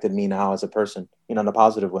affected me now as a person, in a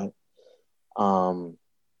positive way.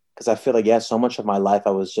 Because I feel like yeah, so much of my life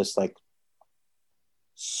I was just like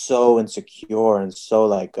so insecure and so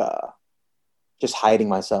like just hiding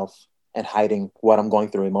myself and hiding what I'm going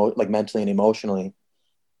through like mentally and emotionally.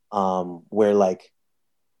 Where like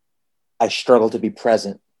I struggled to be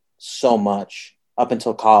present so much up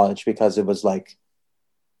until college because it was like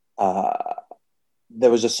uh,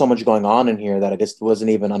 there was just so much going on in here that I just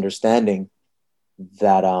wasn't even understanding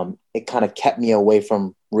that it kind of kept me away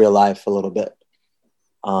from real life a little bit.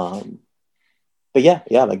 Um, but yeah,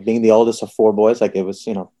 like being the oldest of four boys, like it was,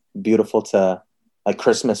 beautiful to like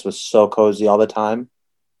Christmas was so cozy all the time.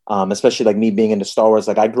 Especially like me being into Star Wars,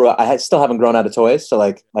 like I grew up, still haven't grown out of toys. So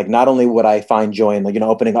like not only would I find joy in like,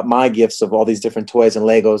 opening up my gifts of all these different toys and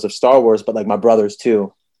Legos of Star Wars, but like my brothers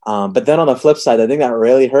too. But then on the flip side, I think that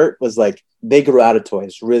really hurt was like they grew out of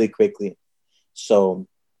toys really quickly. So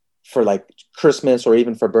for like Christmas or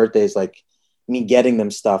even for birthdays, like me getting them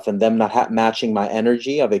stuff and them not matching my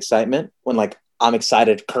energy of excitement when like I'm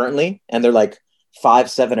excited currently and they're like 5,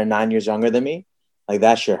 7, and 9 years younger than me, like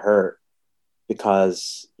that shit hurt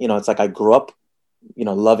because, it's like I grew up,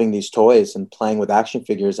 loving these toys and playing with action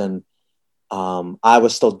figures. And I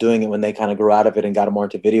was still doing it when they kind of grew out of it and got more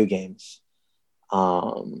into video games.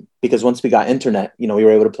 Because once we got internet, we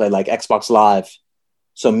were able to play like Xbox Live.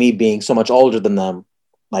 So me being so much older than them,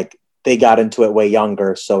 like they got into it way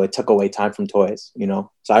younger. So it took away time from toys,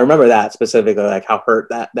 So I remember that specifically, like how hurt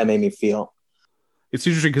that made me feel. It's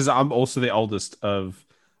interesting because I'm also the oldest of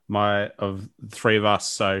three of us.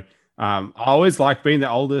 So I always like being the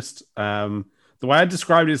oldest. The way I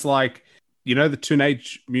described it is like, the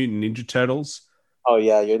Teenage Mutant Ninja Turtles. Oh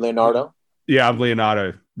yeah, you're Leonardo. Yeah, I'm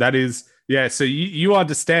Leonardo. That is, yeah. So you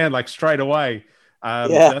understand like straight away.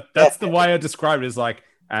 Yeah, That's the way I described it. Is like,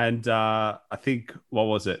 and I think what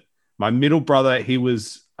was it? My middle brother, he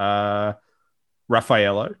was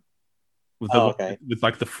Raffaello with oh, okay. with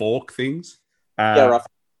like the fork things. Yeah, rough.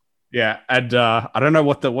 Yeah, and I don't know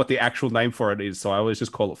what the actual name for it is, so I always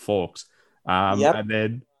just call it forks.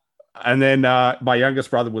 Yep. And then my youngest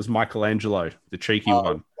brother was Michelangelo, the cheeky Oh,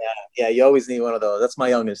 one. yeah. You always need one of those. That's my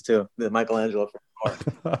youngest too, the Michelangelo for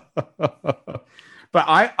sure. But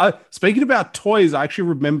I speaking about toys, I actually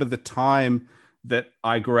remember the time that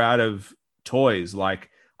I grew out of toys. Like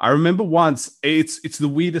I remember once, it's the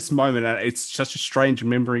weirdest moment, and it's such a strange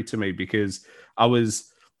memory to me because I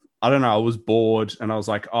don't know, I was bored and I was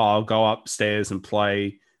like, oh, I'll go upstairs and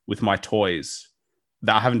play with my toys.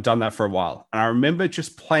 That I haven't done that for a while. And I remember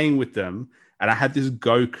just playing with them, and I had this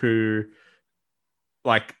Goku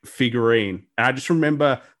like figurine. And I just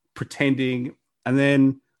remember pretending, and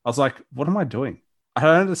then I was like, what am I doing? I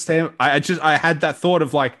don't understand. I had that thought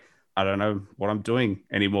of like, I don't know what I'm doing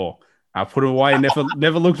anymore. I put it away and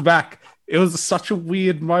never looked back. It was such a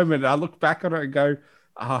weird moment. I look back on it and go,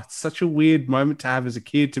 it's such a weird moment to have as a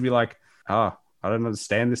kid to be like, I don't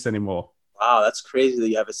understand this anymore. Wow, that's crazy that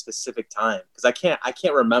you have a specific time, because I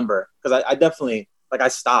can't remember, because I definitely, like, I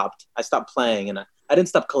stopped playing, and I didn't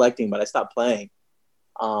stop collecting, but I stopped playing.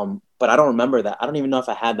 But I don't remember that. I don't even know if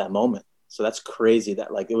I had that moment. So that's crazy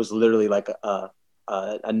that like it was literally like a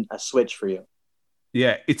switch for you.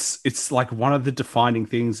 Yeah, it's like one of the defining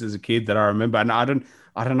things as a kid that I remember, and I don't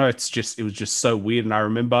know. It was just so weird, and I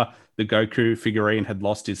remember the Goku figurine had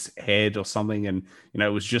lost his head or something, and it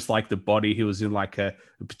was just like the body. He was in like a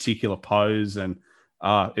particular pose, and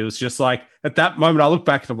it was just like at that moment I look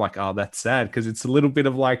back and I'm like, oh, that's sad, because it's a little bit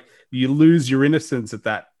of like you lose your innocence at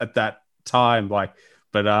that time, like.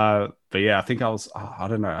 But yeah, I think I was I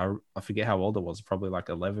don't know, I forget how old I was, probably like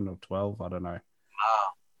 11 or 12. I don't know. Wow.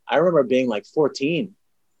 I remember being like 14,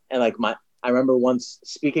 and like I remember once,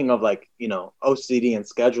 speaking of like, OCD and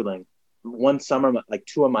scheduling, one summer, like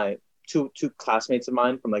two classmates of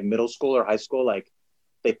mine from like middle school or high school, like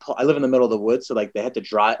I live in the middle of the woods. So like they had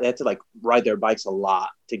to like ride their bikes a lot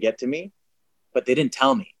to get to me, but they didn't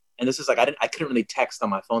tell me. And this is like, I couldn't really text on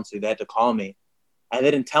my phone. So they had to call me, and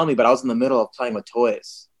they didn't tell me, but I was in the middle of playing with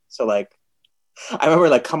toys. So like, I remember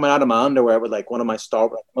like coming out of my underwear with like one of my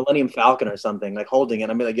Millennium Falcon or something, like holding it.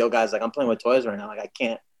 I'd be like, yo guys, like I'm playing with toys right now. Like I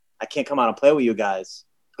can't come out and play with you guys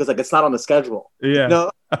because like it's not on the schedule. Yeah.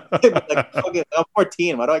 Like, I'm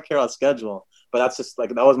 14. Why do I care about schedule? But that's just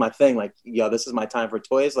like, that was my thing. Like, yo, this is my time for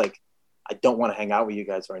toys. Like, I don't want to hang out with you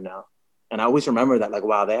guys right now. And I always remember that, like,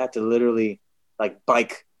 wow, they had to literally like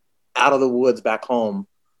bike out of the woods back home,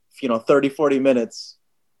 30, 40 minutes.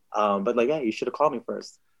 But like, yeah, you should have called me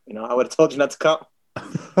first. I would have told you not to come.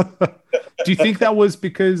 Do you think that was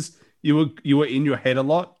because you were in your head a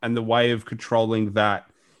lot, and the way of controlling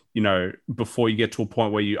that, before you get to a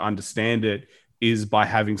point where you understand it, is by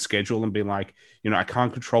having schedule and being like, I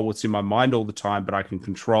can't control what's in my mind all the time, but I can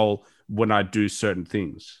control when I do certain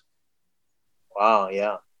things. Wow,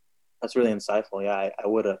 yeah, that's really insightful. Yeah, I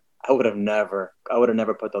would have never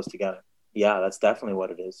put those together. Yeah, that's definitely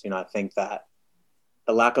what it is. I think that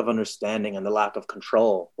the lack of understanding and the lack of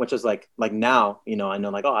control, which is like now, I know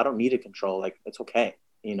like, oh, I don't need to control. Like, it's okay.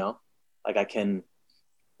 Like I can,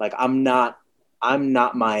 like, I'm not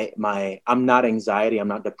anxiety. I'm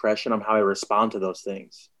not depression. I'm how I respond to those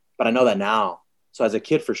things. But I know that now. So as a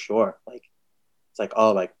kid, for sure, like, it's like,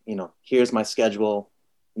 oh, like, here's my schedule.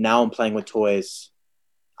 Now I'm playing with toys.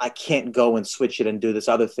 I can't go and switch it and do this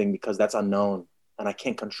other thing because that's unknown and I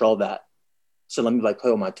can't control that. So let me like play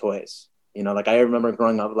with my toys. Like I remember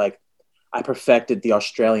growing up, like I perfected the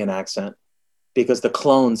Australian accent because the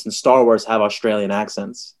clones in Star Wars have Australian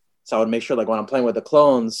accents. So I would make sure like when I'm playing with the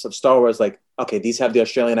clones of Star Wars, like, okay, these have the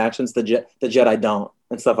Australian accents, the Jedi don't,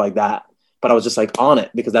 and stuff like that. But I was just like on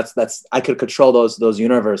it because that's I could control those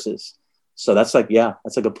universes. So that's like, yeah,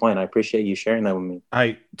 that's a good point. I appreciate you sharing that with me.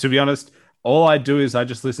 To be honest, all I do is I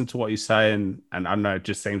just listen to what you say, and I don't know, it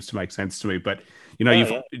just seems to make sense to me. But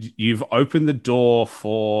you've opened the door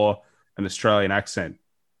for an Australian accent.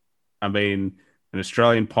 I mean, an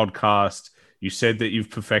Australian podcast. You said that you've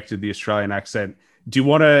perfected the Australian accent. Do you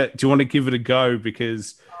want to give it a go?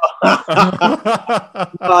 Because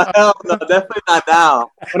oh, hell no, definitely not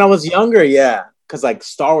now. When I was younger, yeah, because like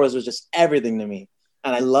Star Wars was just everything to me,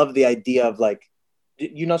 and I love the idea of like,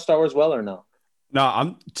 you know Star Wars well or no?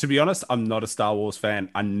 No, to be honest, I'm not a Star Wars fan.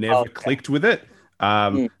 I never clicked with it.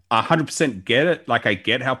 I 100% get it. Like I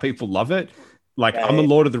get how people love it. Like I'm a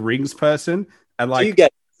Lord of the Rings person, and like so you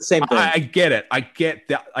get the same thing. I get it. I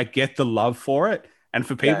get the love for it. And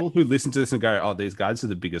for people who listen to this and go, "Oh, these guys are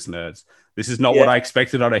the biggest nerds. This is not what I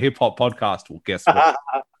expected on a hip hop podcast." Well, guess what?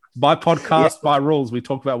 My podcast, my rules. We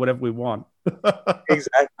talk about whatever we want.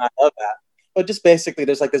 Exactly. I love that. But just basically,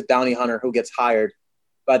 there's like this bounty hunter who gets hired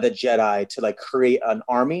by the Jedi to like create an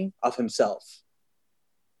army of himself.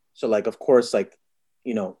 So like, of course, like,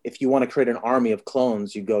 if you want to create an army of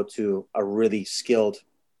clones, you go to a really skilled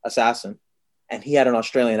assassin. And he had an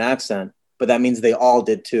Australian accent, but that means they all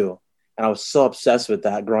did too. And I was so obsessed with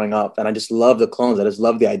that growing up. And I just love the clones. I just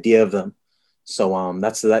love the idea of them. So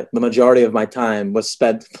the majority of my time was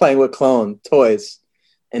spent playing with clone toys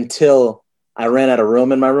until I ran out of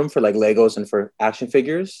room in my room for like Legos and for action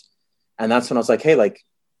figures. And that's when I was like, hey, like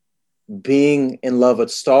being in love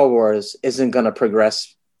with Star Wars isn't going to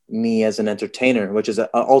progress me as an entertainer, which is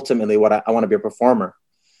ultimately what I want to be a performer.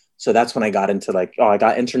 So that's when I got into like, oh, I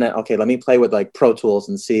got internet. Okay, let me play with like Pro Tools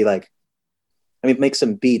and see like, let me make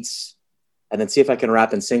some beats and then see if I can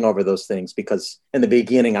rap and sing over those things. Because in the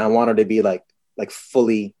beginning, I wanted to be like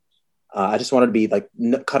fully, I just wanted to be like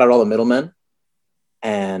cut out all the middlemen,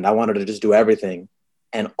 and I wanted to just do everything.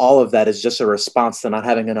 And all of that is just a response to not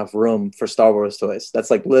having enough room for Star Wars toys.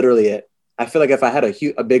 That's like literally it. I feel like if I had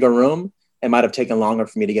a bigger room, it might have taken longer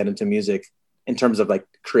for me to get into music in terms of like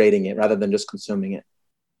creating it rather than just consuming it.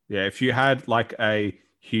 Yeah, if you had like a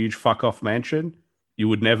huge fuck off mansion, you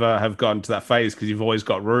would never have gotten to that phase because you've always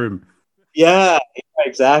got room. Yeah,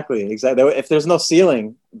 exactly. If there's no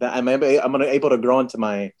ceiling, that I'm able to grow into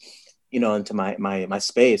my, into my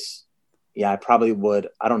space. Yeah, I probably would.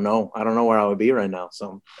 I don't know. I don't know where I would be right now.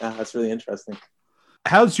 So yeah, that's really interesting.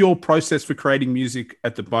 How's your process for creating music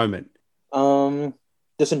at the moment? Um,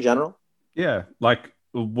 just in general. Yeah, like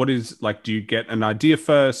what is like, do you get an idea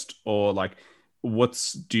first, or like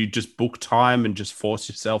do you just book time and just force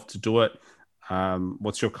yourself to do it?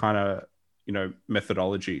 What's your kind of,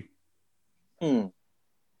 methodology? Hmm.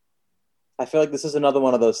 I feel like this is another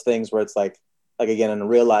one of those things where it's like again, in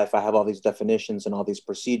real life, I have all these definitions and all these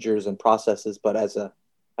procedures and processes, but as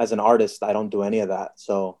an artist, I don't do any of that.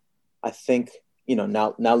 So I think,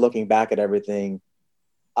 now looking back at everything,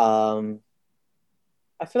 um,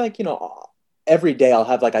 I feel like, every day I'll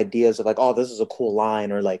have like ideas of like, oh, this is a cool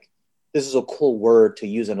line, or like this is a cool word to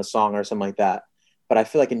use in a song or something like that. But I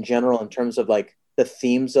feel like in general, in terms of like the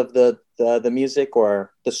themes of the music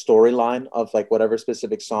or the storyline of like whatever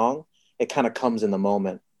specific song, it kind of comes in the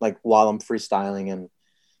moment, like while I'm freestyling and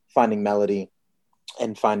finding melody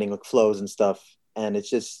and finding like flows and stuff. And it's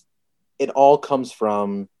just, it all comes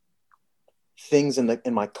from things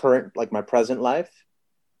in my current, like my present life,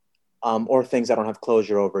 or things I don't have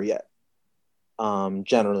closure over yet,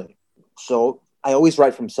 generally. So I always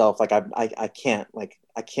write from self. Like I can't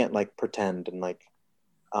like pretend and like,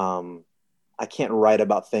 um, I can't write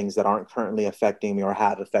about things that aren't currently affecting me or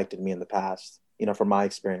have affected me in the past, from my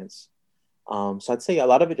experience. So I'd say a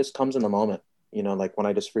lot of it just comes in the moment, like when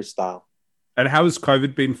I just freestyle. And how has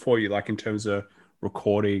COVID been for you, like in terms of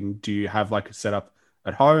recording? Do you have like a setup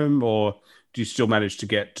at home, or do you still manage to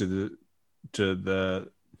get to the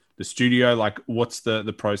studio? Like, what's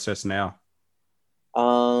the process now?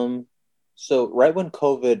 Um, so right when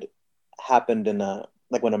COVID happened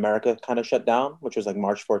like when America kind of shut down, which was like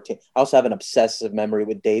March 14th, I also have an obsessive memory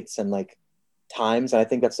with dates and like times. And I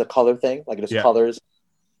think that's the color thing, like just Yeah. colors.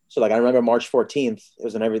 So like I remember March 14th, it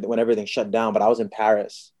was when everything shut down, but I was in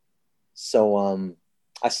Paris. So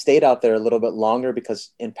I stayed out there a little bit longer because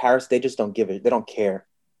in Paris they just don't give it. They don't care.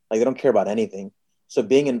 Like they don't care about anything. So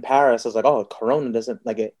being in Paris, I was like, oh, Corona doesn't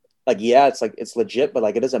like it. Like yeah, it's like it's legit, but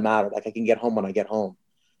like it doesn't matter. Like I can get home when I get home.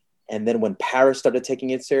 And then when Paris started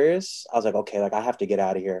taking it serious, I was like, okay, like I have to get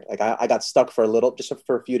out of here. Like I got stuck for just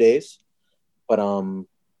for a few days, but I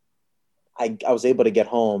was able to get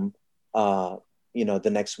home, the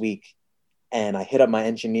next week, and I hit up my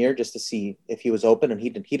engineer just to see if he was open, and he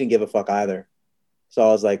didn't give a fuck either. So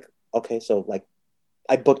I was like, okay, so like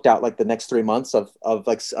I booked out like the next 3 months of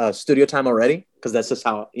like studio time already, because that's just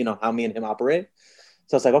how me and him operate.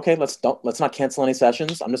 So I was like, okay, let's not cancel any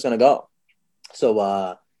sessions. I'm just gonna go.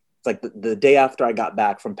 So it's like the day after I got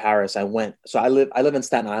back from Paris, I went. So I live in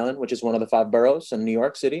Staten Island, which is one of the five boroughs in New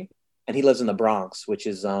York City, and he lives in the Bronx, which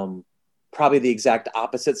is probably the exact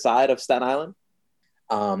opposite side of Staten Island.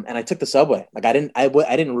 And I took the subway. Like I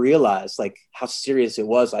didn't realize like how serious it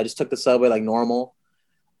was. I just took the subway like normal.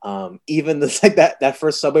 Even this like that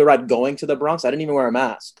first subway ride going to the Bronx, I didn't even wear a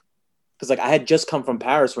mask because like I had just come from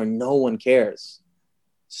Paris where no one cares.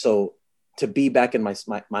 So to be back in my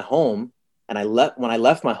home, and when I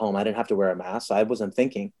left my home, I didn't have to wear a mask. So I wasn't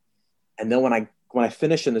thinking. And then when I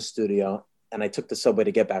finished in the studio and I took the subway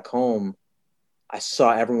to get back home, I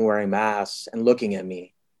saw everyone wearing masks and looking at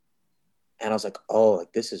me, and I was like, oh,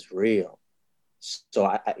 like this is real. So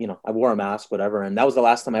I wore a mask, whatever, and that was the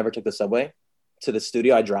last time I ever took the subway to the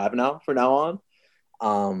studio. I drive now for now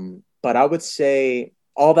on. But I would say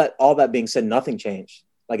all that being said, nothing changed.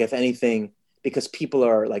 Like if anything, because people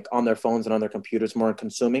are like on their phones and on their computers more and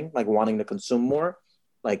consuming, like wanting to consume more.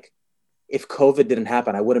 Like if COVID didn't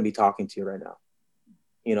happen, I wouldn't be talking to you right now.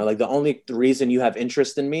 Like the only reason you have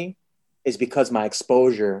interest in me is because my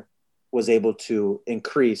exposure was able to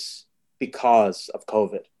increase because of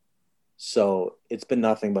COVID. So it's been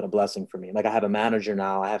nothing but a blessing for me. Like I have a manager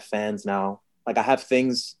now, I have fans now. Like I have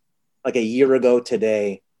things like a year ago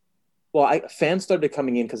today. Well, fans started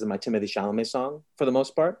coming in because of my Timothée Chalamet song for the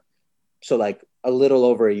most part. So like a little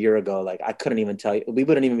over a year ago, like I couldn't even tell you, we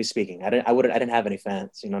wouldn't even be speaking. I didn't have any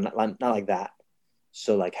fans, you know, not like that.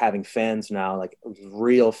 So like having fans now, like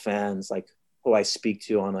real fans, like who I speak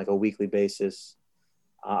to on like a weekly basis,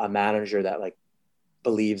 a manager that like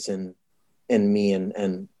believes in me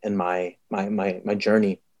and my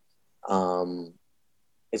journey.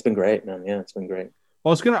 It's been great, man. Yeah, it's been great.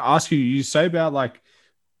 Well, I was going to ask you, you say about like,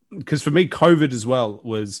 because for me, COVID as well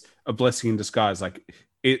was a blessing in disguise. Like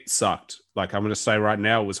it sucked. Like I'm going to say right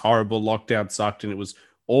now, it was horrible. Lockdown sucked and it was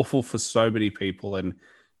awful for so many people. And,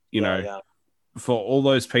 you know, Yeah. for all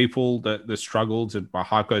those people that struggled, and my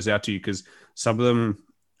heart goes out to you because some of them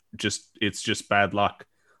it's just bad luck.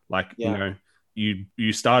 Like, Yeah.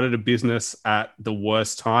 you started a business at the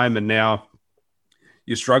worst time and now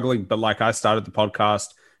you're struggling. But like I started the podcast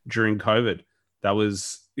during COVID. That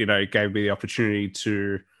was, it gave me the opportunity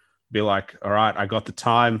to be like, all right, I got the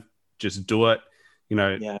time, just do it.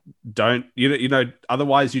 Yeah. Don't,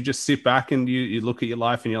 otherwise you just sit back and you look at your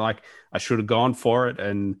life and you're like, I should have gone for it.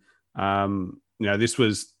 And, this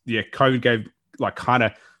was, COVID gave like kind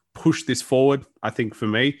of pushed this forward, I think for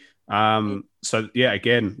me. So yeah,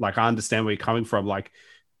 again, like I understand where you're coming from. Like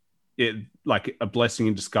it, like a blessing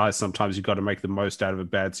in disguise. Sometimes you've got to make the most out of a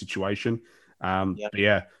bad situation. Yeah. But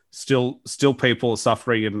yeah, still people are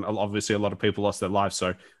suffering and obviously a lot of people lost their lives.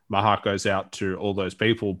 So my heart goes out to all those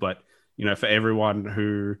people, but for everyone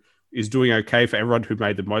who is doing okay, for everyone who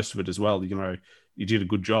made the most of it as well, you did a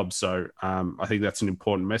good job. So I think that's an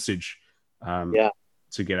important message Yeah.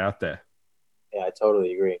 to get out there. Yeah, I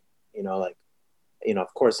totally agree.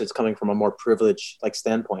 Of course it's coming from a more privileged like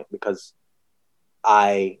standpoint because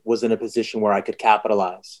I was in a position where I could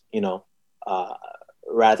capitalize, uh,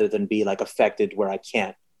 rather than be like affected where I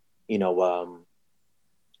can't,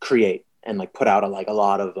 create and like put out a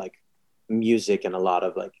lot of like music and a lot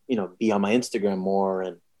of like, be on my Instagram more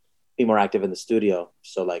and be more active in the studio.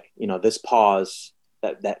 So like, this pause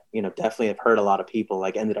that, definitely have hurt a lot of people,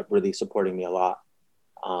 like ended up really supporting me a lot.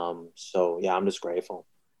 So yeah, I'm just grateful.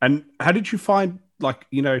 And how did you find, like,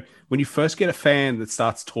 when you first get a fan that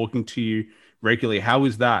starts talking to you regularly, how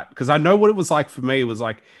was that? Because I know what it was like for me. It was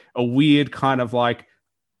like a weird kind of like,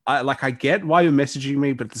 I get why you're messaging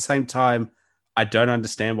me, but at the same time, I don't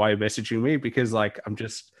understand why you're messaging me because like I'm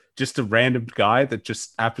just a random guy that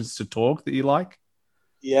just happens to talk that you like.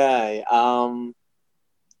 Yeah.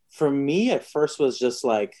 For me at first was just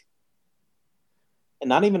like, and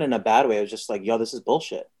not even in a bad way. It was just like, yo, this is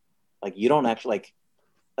bullshit. Like you don't actually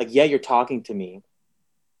like, yeah, you're talking to me.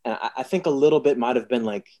 And I think a little bit might have been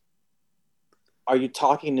like, are you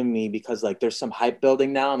talking to me because like there's some hype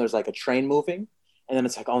building now and there's like a train moving? And then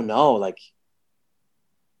it's like, oh no, like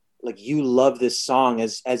you love this song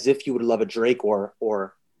as if you would love a Drake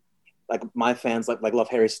or like my fans like love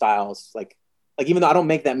Harry Styles. Like even though I don't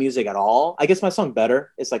make that music at all, I guess my song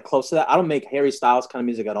Better is like close to that. I don't make Harry Styles kind of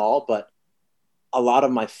music at all, but a lot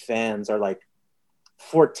of my fans are like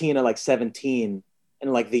 14 or like 17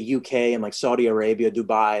 in like the UK and like Saudi Arabia,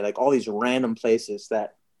 Dubai, like all these random places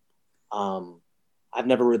that I've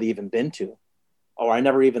never really even been to. Or I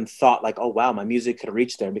never even thought like, oh wow, my music could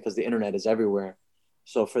reach there because the internet is everywhere.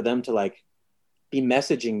 So for them to like be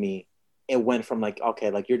messaging me, it went from like, okay,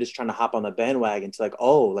 like you're just trying to hop on the bandwagon to like,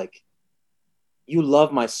 oh, like you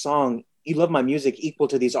love my song, you love my music equal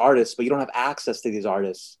to these artists, but you don't have access to these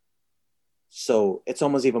artists. So it's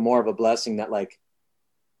almost even more of a blessing that like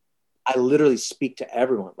I literally speak to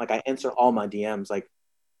everyone. Like I answer all my DMs. Like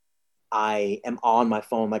I am on my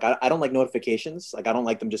phone. Like I don't like notifications. Like I don't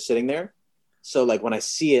like them just sitting there. So like when I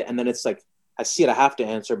see it and then it's like I see it, I have to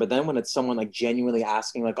answer. But then when it's someone like genuinely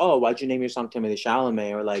asking like, oh, why'd you name your song Timothée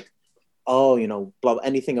Chalamet? Or like, oh, blah,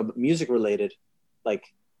 anything music related, like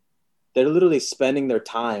they're literally spending their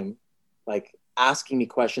time like asking me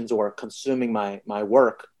questions or consuming my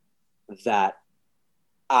work that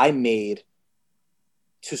I made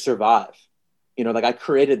to survive. Like I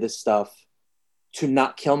created this stuff to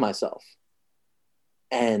not kill myself.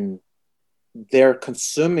 And they're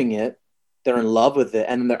consuming it, they're in love with it,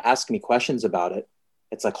 and then they're asking me questions about it.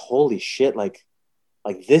 It's like, holy shit, like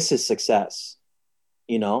this is success,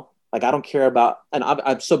 Like I don't care about, and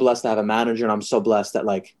I'm so blessed to have a manager, and I'm so blessed that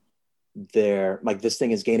like they're like this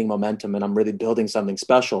thing is gaining momentum and I'm really building something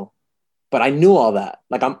special. But I knew all that.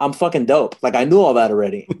 Like I'm fucking dope. Like I knew all that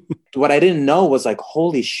already. What I didn't know was like,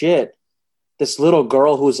 holy shit, this little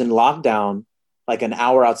girl who's in lockdown, like an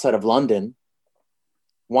hour outside of London,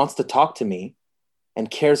 wants to talk to me and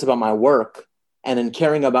cares about my work And in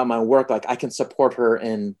caring about my work, like I can support her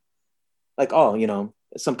in like, oh,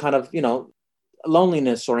 some kind of,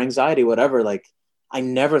 loneliness or anxiety, whatever. Like it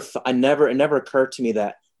never occurred to me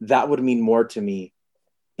that that would mean more to me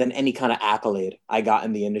than any kind of accolade I got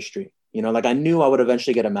in the industry. Like I knew I would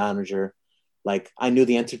eventually get a manager. Like I knew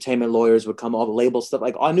the entertainment lawyers would come, all the label stuff.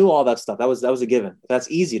 Like I knew all that stuff. That was a given. That's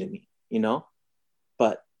easy to me.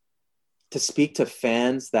 But to speak to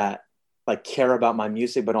fans that like care about my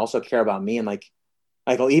music, but also care about me, and like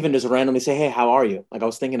I'll even just randomly say, "Hey, how are you? Like I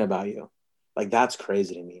was thinking about you." Like that's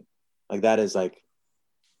crazy to me. Like that is like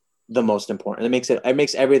the most important. It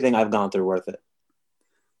makes everything I've gone through worth it.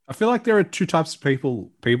 I feel like there are two types of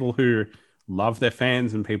people who love their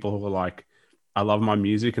fans and people who are like, I love my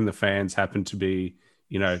music, and the fans happen to be,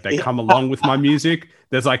 they Yeah. come along with my music.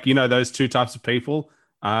 There's like, those two types of people.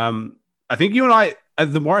 I think you and I,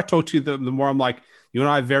 the more I talk to you, the more I'm like, you and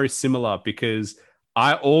I are very similar, because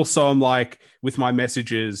I also am like, with my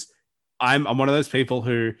messages, I'm one of those people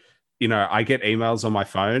who, I get emails on my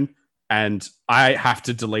phone and I have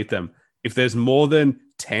to delete them. If there's more than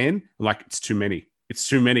 10, I'm like, it's too many. It's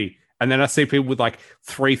too many. And then I see people with like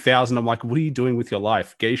 3,000. I'm like, what are you doing with your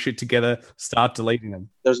life? Get your shit together. Start deleting them.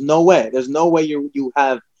 There's no way. There's no way you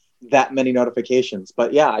have that many notifications.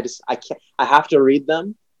 But yeah, I can't. I have to read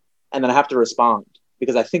them, and then I have to respond,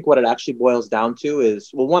 because I think what it actually boils down to is,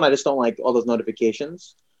 well, one, I just don't like all those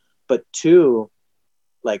notifications, but two,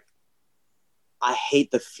 like I hate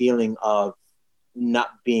the feeling of not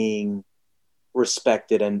being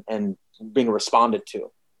respected and being responded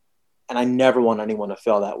to. And I never want anyone to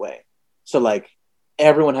feel that way. So like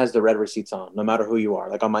everyone has the red receipts on, no matter who you are.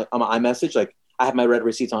 Like on my iMessage, like I have my red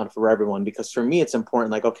receipts on for everyone, because for me it's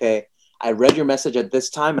important. Like, okay, I read your message at this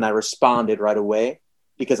time and I responded right away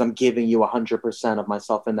because I'm giving you 100% of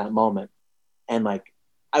myself in that moment. And like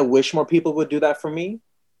I wish more people would do that for me,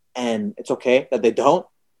 and it's okay that they don't,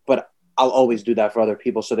 but I'll always do that for other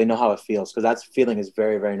people so they know how it feels, because that feeling is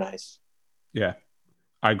very, very nice. Yeah,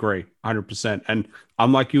 I agree 100%. And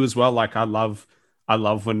I'm like you as well. Like I love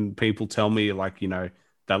when people tell me like,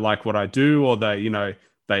 they like what I do, or they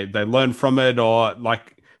learn from it, or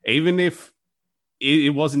like, even if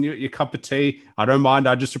it wasn't your cup of tea, I don't mind.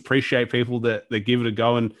 I just appreciate people that give it a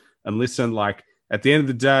go and listen. Like at the end of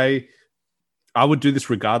the day, I would do this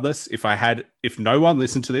regardless. If no one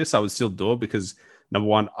listened to this, I would still do it, because number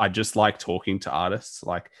one, I just like talking to artists,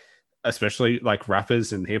 like especially like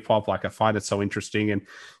rappers and hip hop. Like I find it so interesting, and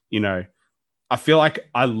you know, I feel like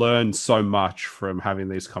I learn so much from having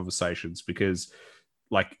these conversations, because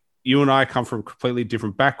like you and I come from completely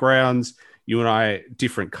different backgrounds. You and I,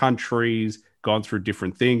 different countries, gone through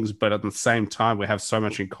different things, but at the same time, we have so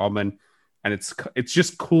much in common, and it's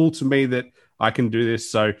just cool to me that I can do this.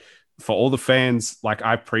 So for all the fans, like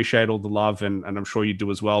I appreciate all the love, and I'm sure you do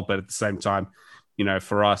as well. But at the same time,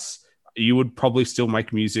 for us, you would probably still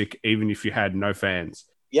make music even if you had no fans.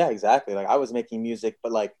 Yeah, exactly. Like I was making music,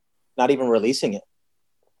 but like not even releasing it,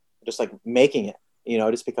 just like making it,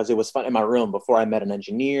 just because it was fun in my room before I met an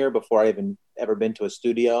engineer, before I even ever been to a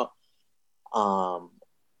studio. Um,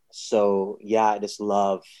 so yeah, I just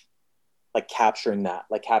love like capturing that,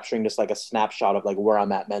 like capturing just like a snapshot of like where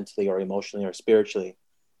I'm at mentally or emotionally or spiritually.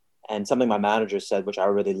 And something my manager said, which I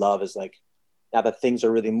really love, is like, now that things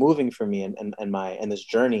are really moving for me and my and this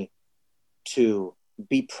journey, to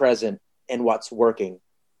be present in what's working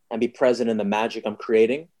and be present in the magic I'm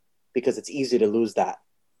creating, because it's easy to lose that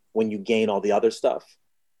when you gain all the other stuff.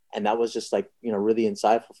 And that was just like, really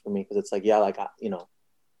insightful for me, because it's like, yeah, like,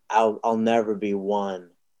 I'll never be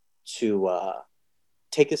one to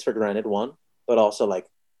take this for granted, one, but also like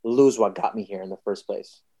lose what got me here in the first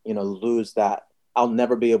place, lose that. I'll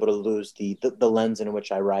never be able to lose the lens in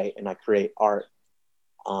which I write and I create art.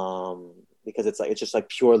 Because it's just like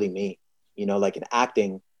purely me, like in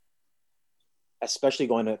acting, especially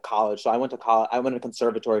going to college. So I went to college, I went to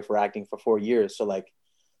conservatory for acting for 4 years. So like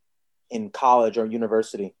in college or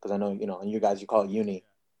university, because I know, and you guys, you call it uni.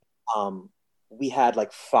 We had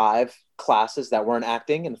like 5 classes that weren't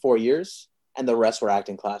acting in 4 years, and the rest were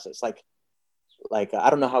acting classes. Like I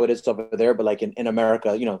don't know how it is over there, but like in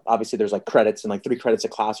America, obviously there's like credits and like 3 credits a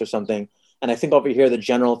class or something. And I think over here, the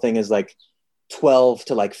general thing is like 12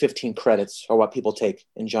 to like 15 credits are what people take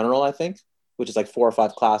in general, I think, which is like 4 or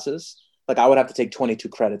 5 classes. Like I would have to take 22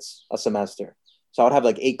 credits a semester. So I would have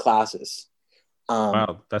like 8 classes.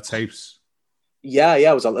 Wow, that's heaps. Yeah,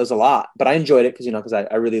 it was a lot, but I enjoyed it because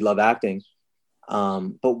I really love acting.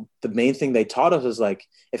 But the main thing they taught us is like,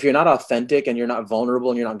 if you're not authentic and you're not vulnerable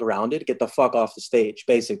and you're not grounded, get the fuck off the stage.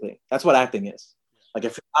 Basically, that's what acting is. Like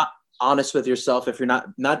if you're not honest with yourself, if you're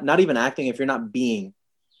not even acting, if you're not being,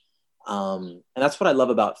 and that's what I love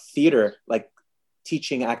about theater. Like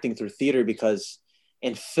teaching acting through theater because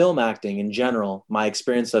in film acting in general, my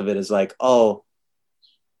experience of it is like, oh,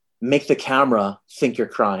 make the camera think you're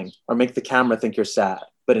crying or make the camera think you're sad.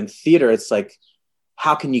 But in theater, it's like,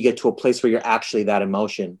 how can you get to a place where you're actually that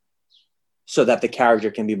emotion so that the character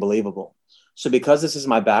can be believable? So because this is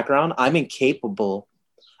my background, I'm incapable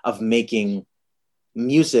of making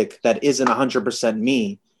music that isn't 100%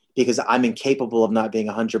 me because I'm incapable of not being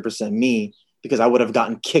 100% me because I would have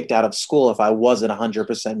gotten kicked out of school if I wasn't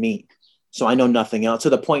 100% me. So I know nothing else, to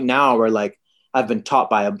the point now where like I've been taught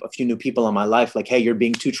by a few new people in my life, like, hey, you're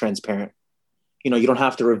being too transparent. You know, you don't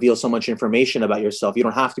have to reveal so much information about yourself. You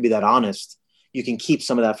don't have to be that honest. You can keep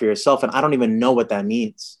some of that for yourself. And I don't even know what that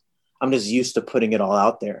means. I'm just used to putting it all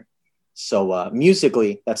out there. So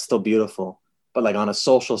musically, that's still beautiful. But like on a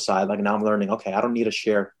social side, like now I'm learning, okay, I don't need to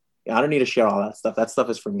share. I don't need to share all that stuff. That stuff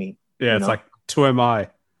is for me. Yeah, it's like, who am I?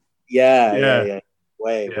 Yeah.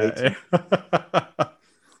 Way too.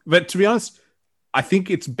 But to be honest, I think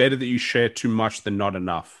it's better that you share too much than not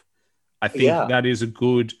enough. I think that is a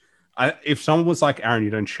good. If someone was like, Aaron, you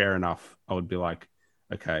don't share enough, I would be like,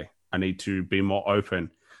 okay, I need to be more open.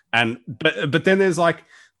 And but then there's like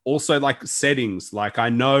also like settings. Like I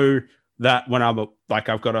know that when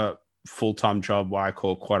I've got a full-time job, what I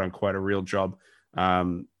call quote unquote a real job,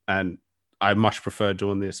 and I much prefer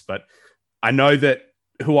doing this, but I know that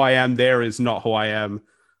who I am there is not who I am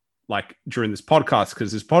like during this podcast,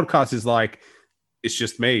 because this podcast is like, it's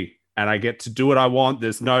just me and I get to do what I want.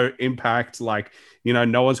 There's no impact. Like, you know,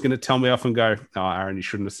 no one's going to tell me off and go, oh, Aaron, you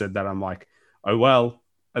shouldn't have said that. I'm like, oh, well,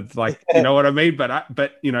 it's like, you know what I mean?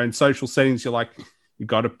 But, you know, in social settings, you're like, you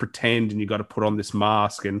got to pretend and you got to put on this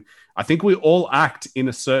mask. And I think we all act in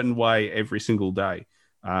a certain way every single day.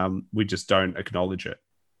 We just don't acknowledge it.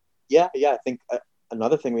 Yeah. I think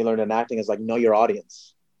another thing we learned in acting is like, know your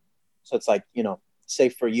audience. So it's like, you know, say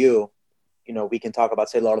for you, you know, we can talk about,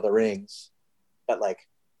 say, Lord of the Rings, but like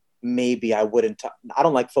maybe I wouldn't talk. I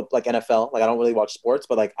don't like football, like NFL. Like I don't really watch sports,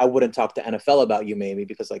 but like I wouldn't talk to NFL about you maybe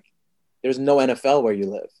because like there's no NFL where you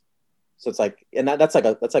live. So it's like, and that's like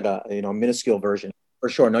a you know, minuscule version for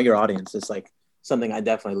sure. Know your audience is like something I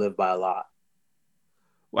definitely live by a lot.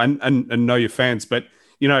 And know your fans. But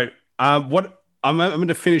you know, what I'm going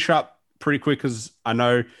to finish up pretty quick because I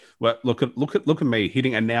know. Well, look at me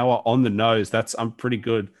hitting an hour on the nose. I'm pretty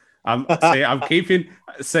good.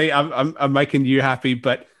 See, I'm making you happy,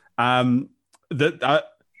 but you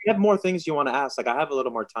have more things you want to ask. Like I have a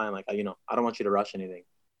little more time. Like you know, I don't want you to rush anything.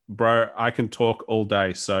 Bro, I can talk all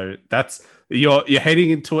day. So that's you're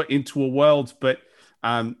heading into a world, but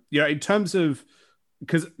you know, in terms of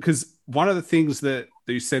because one of the things that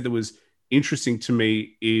you said that was interesting to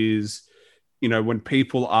me is, you know, when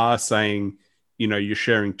people are saying, you know, you're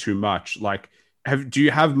sharing too much, like do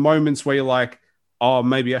you have moments where you're like, oh,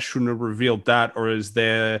 maybe I shouldn't have revealed that, or is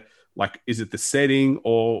there like, is it the setting,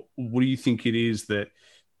 or what do you think it is that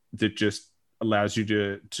just allows you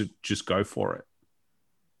to just go for it?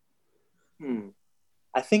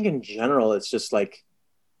 I think in general, it's just like,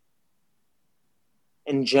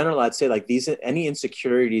 in general, I'd say like any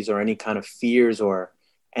insecurities or any kind of fears or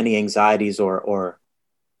any anxieties or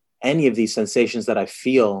any of these sensations that I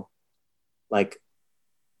feel, like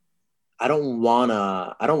I don't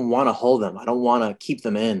wanna hold them. I don't wanna keep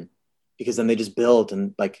them in because then they just build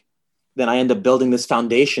and like then I end up building this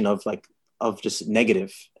foundation of just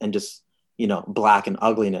negative and just, you know, black and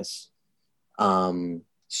ugliness.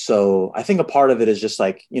 So I think a part of it is just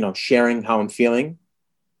like, you know, sharing how I'm feeling,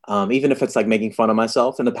 even if it's like making fun of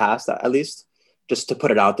myself in the past, at least just to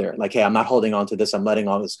put it out there. Like, hey, I'm not holding on to this. I'm letting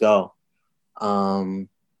all this go.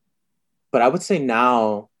 But I would say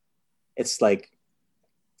now it's like,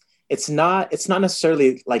 it's not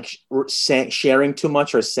necessarily like sharing too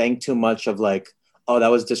much or saying too much of like, oh,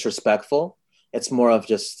 that was disrespectful. It's more of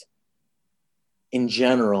just in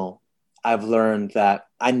general, I've learned that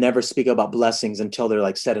I never speak about blessings until they're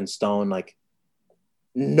like set in stone. Like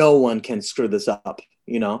no one can screw this up,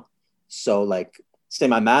 you know? So like say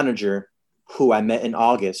my manager who I met in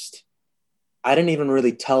August, I didn't even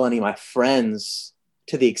really tell any of my friends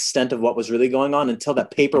to the extent of what was really going on until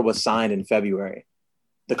that paper was signed in February.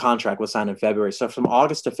 The contract was signed in February. So from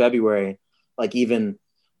August to February, like even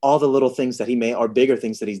all the little things that he may, or bigger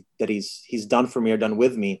things that he's done for me or done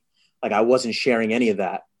with me, like I wasn't sharing any of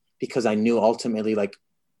that because I knew ultimately like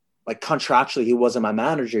contractually he wasn't my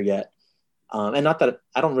manager yet. And not that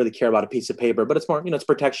I don't really care about a piece of paper, but it's more, you know, it's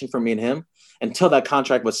protection for me and him. Until that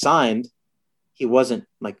contract was signed, he wasn't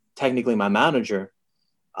like technically my manager.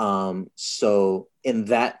 So in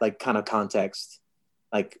that like kind of context,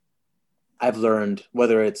 like I've learned,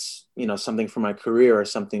 whether it's, you know, something for my career or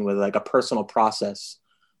something with like a personal process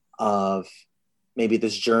of maybe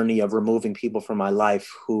this journey of removing people from my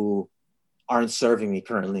life who aren't serving me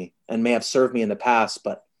currently and may have served me in the past,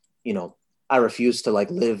 but you know, I refuse to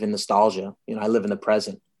like live in nostalgia. You know, I live in the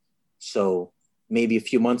present. So maybe a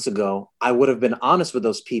few months ago, I would have been honest with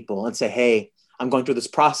those people and say, hey, I'm going through this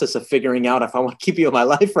process of figuring out if I want to keep you in my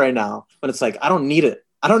life right now. But it's like, I don't need it.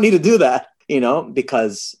 I don't need to do that, you know,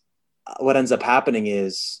 because what ends up happening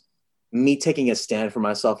is me taking a stand for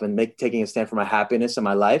myself and taking a stand for my happiness in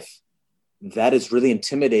my life. That is really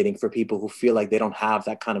intimidating for people who feel like they don't have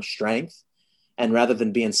that kind of strength. And rather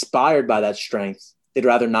than be inspired by that strength, they'd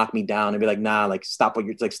rather knock me down and be like, nah, like stop what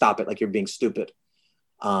you're like, stop it. Like you're being stupid.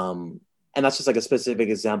 And that's just like a specific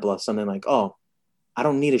example of something like, oh, I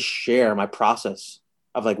don't need to share my process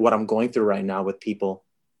of like what I'm going through right now with people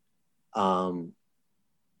um,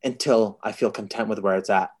 until I feel content with where it's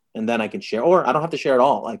at. And then I can share, or I don't have to share at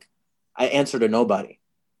all. Like I answer to nobody.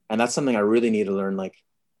 And that's something I really need to learn. Like,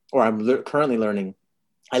 or I'm currently learning.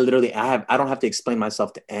 I don't have to explain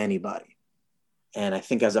myself to anybody. And I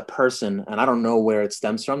think as a person, and I don't know where it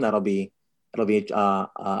stems from, it'll be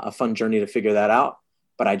a fun journey to figure that out.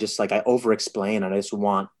 But I just like, I over explain and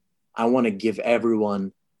I want to give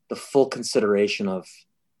everyone the full consideration of,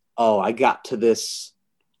 oh, I got to this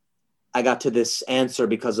answer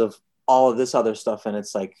because of all of this other stuff. And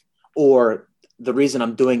it's like, or the reason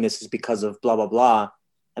I'm doing this is because of blah, blah, blah.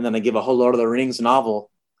 And then I give a whole Lord of the Rings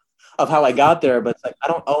novel of how I got there. But it's like, I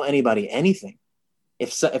don't owe anybody anything.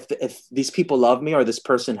 If these people love me or this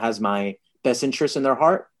person has my best interest in their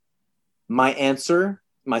heart, my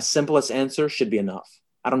simplest answer should be enough.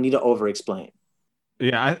 I don't need to over explain.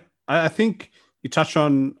 Yeah, I think you touch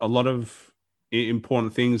on a lot of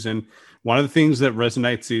important things, and one of the things that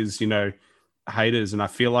resonates is, you know, haters, and I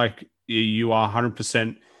feel like you are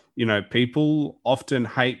 100%. You know, people often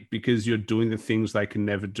hate because you're doing the things they can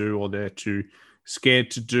never do, or they're too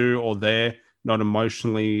scared to do, or they're not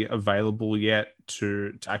emotionally available yet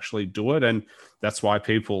to actually do it, and that's why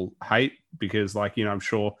people hate. Because, like, you know, I'm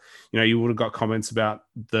sure, you know, you would have got comments about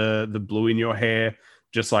the blue in your hair,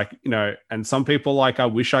 just like, you know, and some people like, I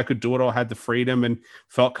wish I could do it or had the freedom and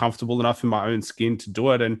felt comfortable enough in my own skin to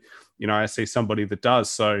do it. And, you know, I see somebody that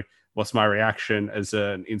does. So what's my reaction as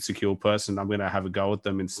an insecure person? I'm going to have a go at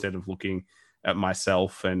them instead of looking at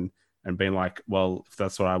myself and being like, well, if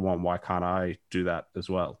that's what I want, why can't I do that as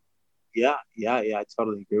well? Yeah. I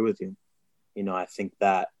totally agree with you. You know, I think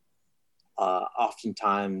that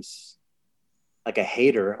oftentimes, like a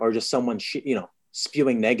hater or just someone, you know,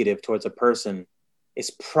 spewing negative towards a person is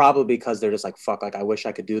probably because they're just like, fuck, like I wish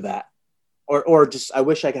I could do that, or just I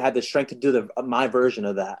wish I could have the strength to do my version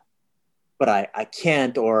of that, but I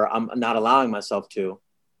can't, or I'm not allowing myself to.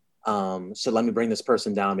 So let me bring this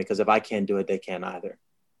person down because if I can't do it, they can't either.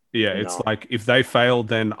 Yeah, You it's know? like if they failed,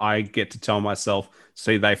 then I get to tell myself,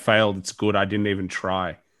 see, they failed. It's good. I didn't even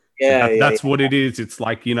try. And Yeah. that's what it is. It's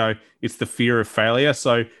like, you know, it's the fear of failure.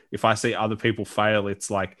 So if I see other people fail, it's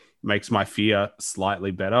like makes my fear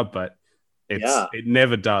slightly better, but Yeah. it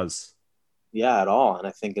never does. Yeah, at all. And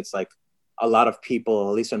I think it's like a lot of people,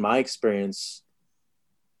 at least in my experience,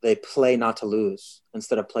 they play not to lose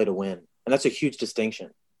instead of play to win. And that's a huge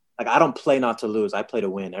distinction. Like I don't play not to lose. I play to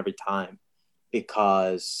win every time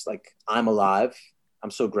because like I'm alive.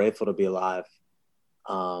 I'm so grateful to be alive.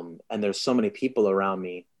 And there's so many people around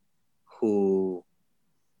me who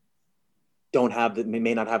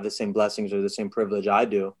may not have the same blessings or the same privilege I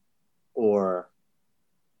do, or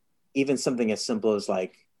even something as simple as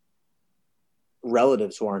like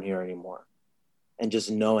relatives who aren't here anymore, and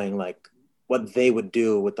just knowing like what they would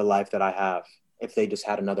do with the life that I have if they just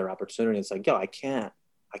had another opportunity. It's like, yo, I can't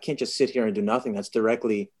just sit here and do nothing. That's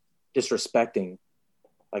directly disrespecting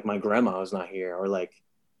like my grandma who's not here, or like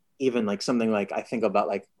even like something like I think about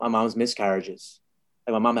like my mom's miscarriages.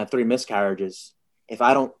 Like my mom had 3 miscarriages. If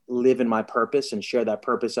I don't live in my purpose and share that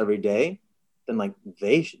purpose every day, then like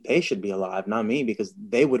they should be alive, not me, because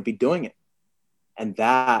they would be doing it. And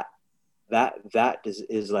that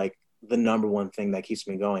is like the number one thing that keeps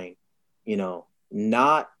me going. You know,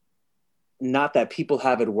 not that people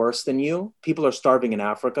have it worse than you. People are starving in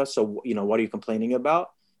Africa, so you know what are you complaining about?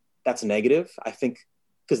 That's negative. I think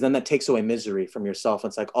because then that takes away misery from yourself.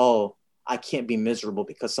 It's like, oh, I can't be miserable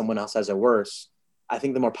because someone else has it worse. I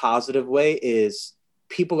think the more positive way is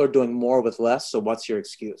people are doing more with less. So what's your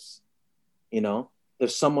excuse? You know,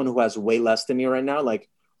 there's someone who has way less than me right now, like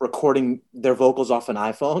recording their vocals off an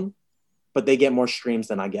iPhone, but they get more streams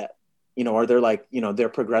than I get, you know, or they're like, you know, they're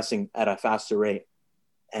progressing at a faster rate.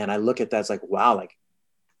 And I look at that as like, wow, like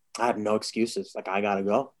I have no excuses. Like I gotta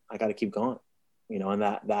go. I gotta keep going. You know, and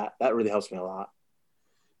that really helps me a lot.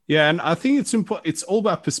 Yeah, and I think it's important. It's all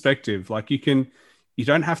about perspective. Like you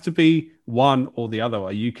don't have to be one or the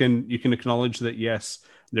other. You can acknowledge that, yes,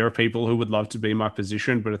 there are people who would love to be in my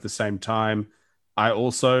position, but at the same time, I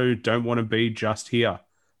also don't want to be just here.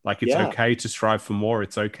 Like, it's Yeah. okay to strive for more.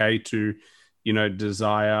 It's okay to,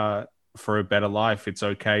 desire for a better life. It's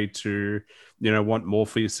okay to, want more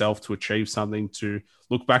for yourself, to achieve something, to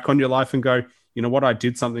look back on your life and go, you know what, I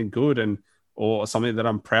did something good, and or something that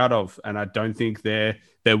I'm proud of. And I don't think they're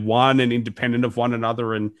one and independent of one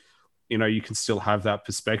another. And you can still have that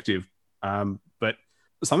perspective. But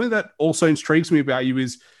something that also intrigues me about you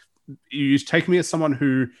is you take me as someone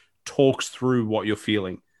who talks through what you're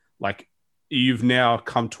feeling. Like, you've now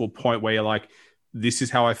come to a point where you're like, this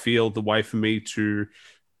is how I feel. The way for me to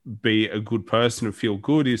be a good person and feel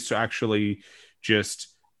good is to actually just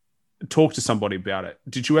talk to somebody about it.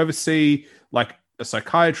 Did you ever see like a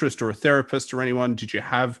psychiatrist or a therapist or anyone? Did you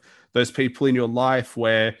have those people in your life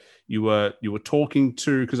where you were talking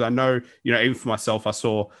to? Because I know, even for myself, I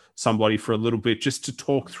saw somebody for a little bit just to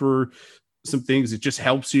talk through some things. It just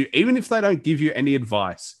helps you, even if they don't give you any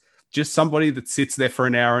advice. Just somebody that sits there for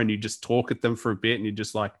an hour and you just talk at them for a bit, and you're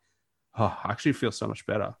just like, oh, I actually feel so much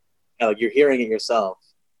better. Yeah, like you're hearing it yourself.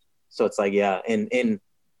 So it's like, yeah, in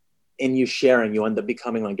you sharing, you end up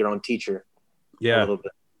becoming like your own teacher a Yeah. little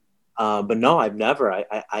bit. But no, I've never.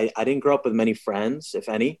 I didn't grow up with many friends, if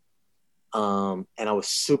any. And I was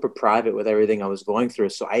super private with everything I was going through.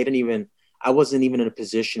 So I wasn't even in a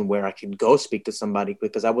position where I could go speak to somebody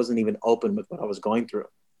because I wasn't even open with what I was going through.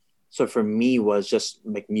 So for me was just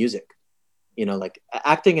like music, like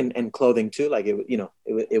acting and clothing too. Like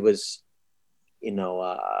it was,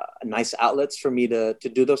 nice outlets for me to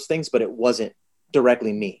do those things, but it wasn't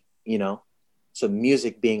directly me, So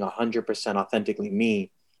music being 100% authentically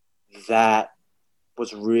me, that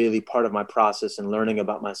was really part of my process in learning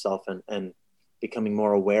about myself and becoming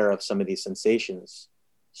more aware of some of these sensations.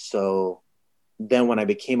 So then when I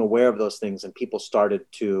became aware of those things and people started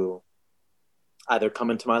to either come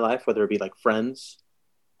into my life, whether it be like friends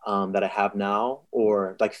that I have now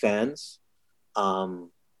or like fans,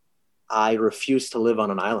 I refuse to live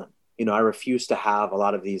on an island. I refuse to have a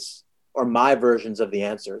lot of these or my versions of the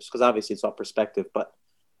answers, because obviously it's all perspective, but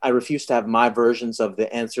I refuse to have my versions of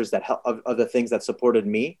the answers that help of the things that supported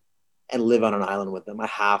me and live on an island with them. I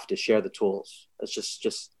have to share the tools. It's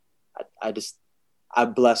just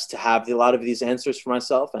I'm blessed to have a lot of these answers for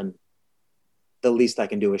myself, and the least I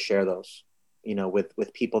can do is share those,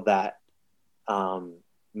 with people that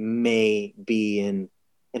may be in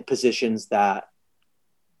positions that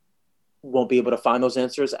won't be able to find those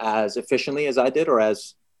answers as efficiently as I did, or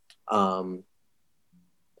as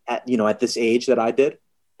at this age that I did.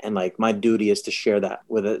 And like my duty is to share that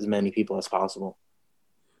with as many people as possible.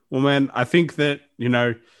 Well, man, I think that,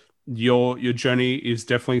 your journey is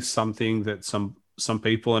definitely something that some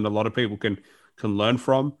people and a lot of people can learn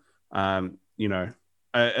from.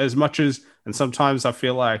 As much as, and sometimes I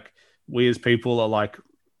feel like we as people are like,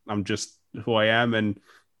 I'm just who I am, and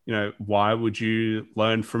why would you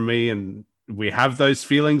learn from me? And we have those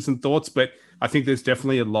feelings and thoughts, but I think there's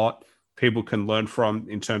definitely a lot people can learn from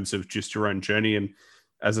in terms of just your own journey. And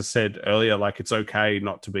as I said earlier, like, it's okay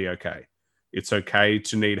not to be okay. It's okay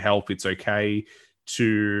to need help. It's okay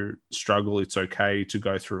to struggle. It's okay to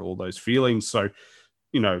go through all those feelings. So,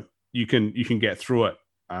 you can get through it.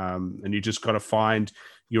 And you just got to find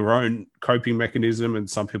your own coping mechanism. And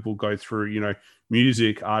some people go through,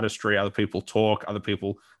 music, artistry, other people talk, other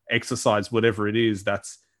people exercise, whatever it is.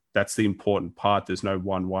 That's the important part. There's no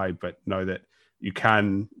one way, but know that you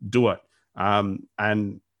can do it.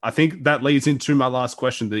 And I think that leads into my last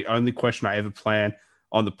question, the only question I ever plan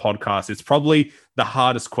on the podcast. It's probably the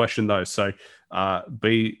hardest question though. So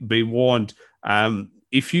be warned.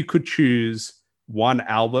 If you could choose one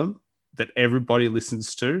album that everybody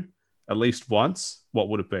listens to at least once, what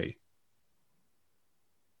would it be?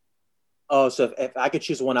 Oh, so if I could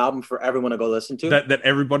choose one album for everyone to go listen to, That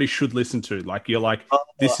everybody should listen to. Like, you're like, oh,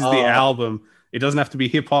 this is the album. It doesn't have to be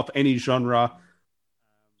hip hop, any genre.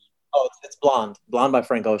 it's Blonde. Blonde by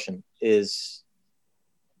Frank Ocean is,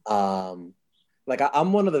 like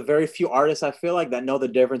I'm one of the very few artists I feel like that know the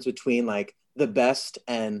difference between like the best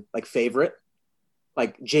and like favorite.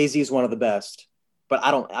 Like Jay-Z is one of the best, but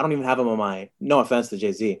I don't even have him on my, no offense to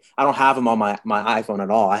Jay-Z, I don't have him on my iPhone at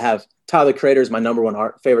all. I have Tyler Creator is my number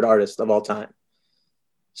one favorite artist of all time.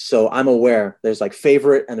 So I'm aware there's like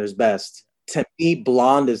favorite and there's best. To me,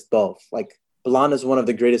 Blonde is both. Like Blonde is one of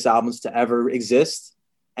the greatest albums to ever exist,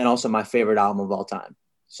 and also my favorite album of all time.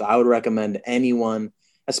 So I would recommend anyone,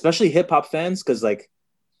 especially hip hop fans, because like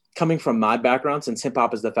coming from my background, since hip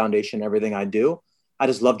hop is the foundation of everything I do, I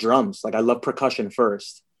just love drums. Like I love percussion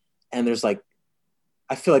first. And there's like,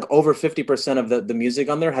 I feel like over 50% of the music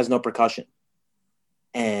on there has no percussion.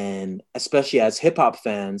 And especially as hip hop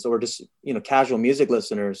fans or just, casual music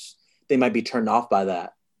listeners, they might be turned off by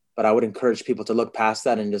that. But I would encourage people to look past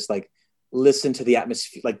that and just like listen to the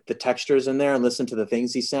atmosphere, like the textures in there, and listen to the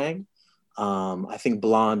things he's saying. I think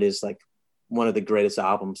Blonde is like one of the greatest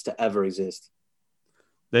albums to ever exist.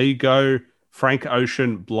 There you go. Frank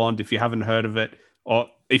Ocean, Blonde. If you haven't heard of it, or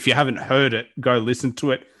if you haven't heard it, go listen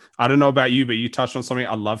to it. I don't know about you, but you touched on something.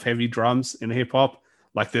 I love heavy drums in hip hop.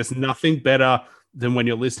 Like, there's nothing better than when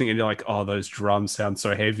you're listening and you're like, oh, those drums sound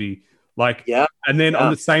so heavy. Like, Yeah. and then on Yeah.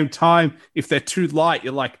 the same time, if they're too light,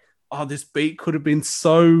 you're like, oh, this beat could have been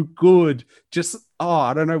so good. Just,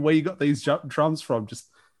 I don't know where you got these drums from. Just,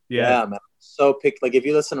 yeah. Yeah, man. So like if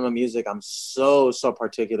you listen to my music, I'm so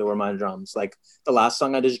particular with my drums. Like the last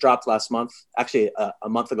song I just dropped last month, actually a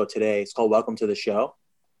month ago today, it's called Welcome to the Show.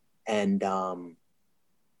 And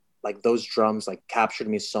like those drums like captured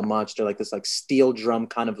me so much. They're like this like steel drum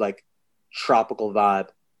kind of like tropical vibe.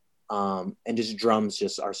 And just drums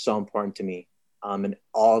just are so important to me in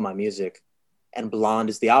all of my music. And Blonde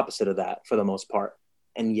is the opposite of that for the most part.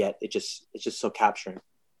 And yet it's just so capturing.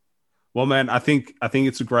 Well, man, I think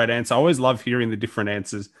it's a great answer. I always love hearing the different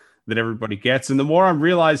answers that everybody gets. And the more I'm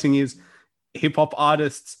realizing is hip hop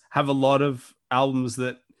artists have a lot of albums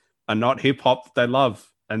that are not hip hop they love.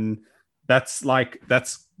 And that's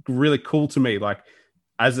really cool to me. Like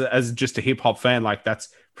as just a hip hop fan, like that's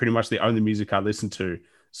pretty much the only music I listen to.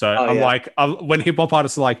 So when hip hop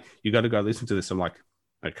artists are like, you got to go listen to this, I'm like,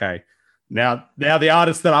 okay. Now the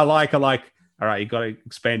artists that I like are like, all right, you got to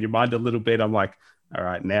expand your mind a little bit. I'm like, all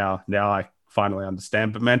right, now I finally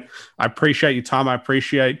understand. But man, I appreciate your time. I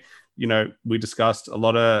appreciate, we discussed a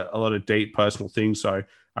lot of deep personal things. So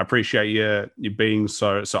I appreciate you being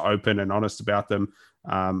so open and honest about them.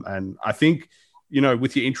 And I think,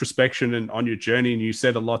 with your introspection and on your journey, and you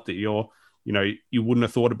said a lot that you wouldn't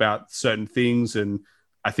have thought about certain things. And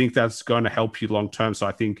I think that's going to help you long term. So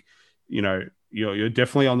I think, you're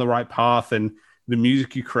definitely on the right path, and the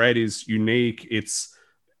music you create is unique.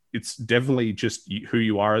 It's definitely just who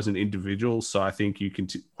you are as an individual. So I think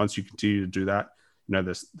once you continue to do that,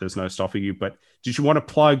 there's no stopping you. But did you want to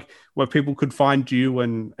plug where people could find you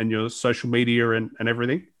and your social media and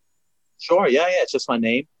everything? Sure. Yeah. It's just my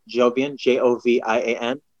name, Jovian,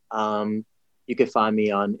 Jovian. You can find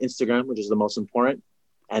me on Instagram, which is the most important,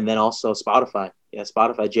 and then also Spotify. Yeah,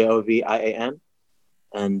 Spotify, Jovian.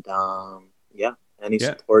 And any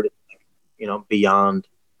support, beyond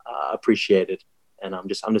appreciated. And I'm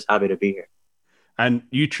just happy to be here. And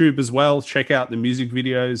YouTube as well. Check out the music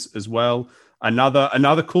videos as well.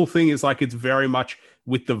 Another cool thing is like it's very much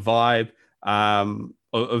with the vibe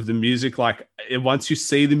of the music. Like once you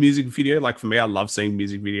see the music video, like for me, I love seeing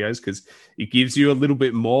music videos because it gives you a little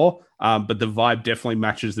bit more. But the vibe definitely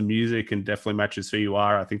matches the music and definitely matches who you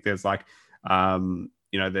are. I think there's like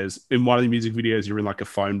there's in one of the music videos you're in like a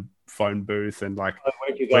phone booth and like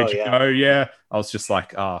where'd you go? Yeah, I was just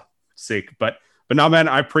like, sick. But no, man,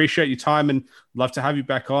 I appreciate your time and love to have you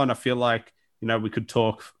back on. I feel like, we could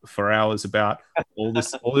talk for hours about all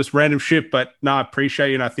this random shit, but no, I appreciate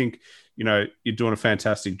you. And I think, you're doing a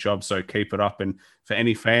fantastic job. So keep it up. And for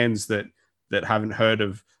any fans that haven't heard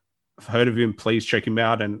of him, please check him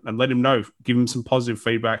out and let him know, give him some positive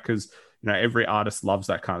feedback. Cause every artist loves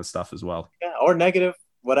that kind of stuff as well. Yeah. Or negative,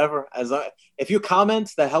 whatever. If you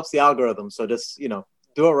comment, that helps the algorithm. So just,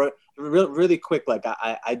 do it really quick. Like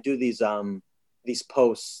I do these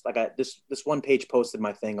posts, like this one page posted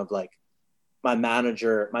my thing of like my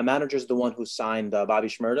manager's the one who signed Bobby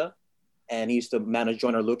Shmurda, and he used to manage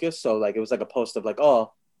Joyner Lucas. So like it was like a post of like,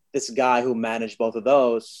 oh, this guy who managed both of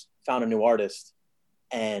those found a new artist.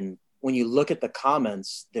 And when you look at the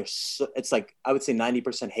comments, it's like I would say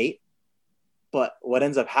 90% hate. But what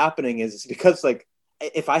ends up happening is it's because like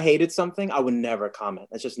if I hated something, I would never comment.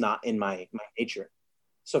 That's just not in my nature.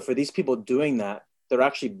 So for these people doing that, they're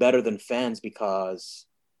actually better than fans because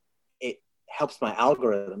it helps my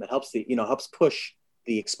algorithm. It helps helps push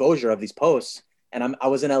the exposure of these posts. And I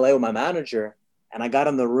was in LA with my manager, and I got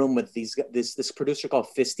in the room with this producer called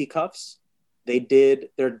Fisticuffs. They did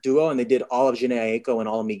their duo, and they did all of Jhené Aiko and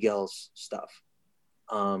all of Miguel's stuff.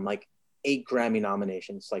 Like 8 Grammy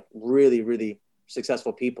nominations, like really, really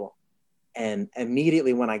successful people. And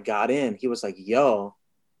immediately when I got in, he was like, yo,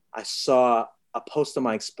 I saw a post on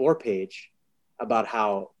my Explore page about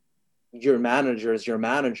how your manager is your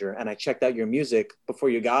manager. And I checked out your music before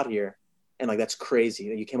you got here. And like, that's crazy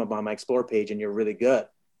that you came up on my Explore page and you're really good.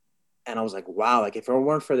 And I was like, wow, like if it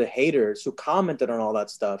weren't for the haters who commented on all that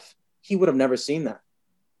stuff, he would have never seen that.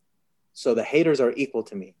 So the haters are equal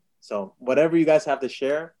to me. So whatever you guys have to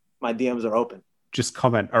share, my DMs are open. just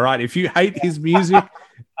comment. All right. If you hate his music,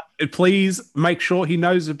 please make sure he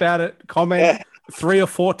knows about it. Comment 3 or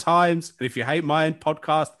 4 times. And if you hate my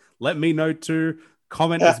podcast, let me know too.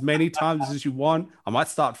 Comment as many times as you want. I might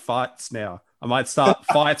start fights now. I might start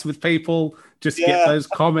fights with people. Just get those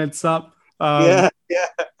comments up. And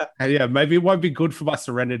maybe it won't be good for my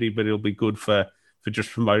serenity, but it'll be good for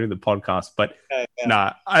just promoting the podcast. But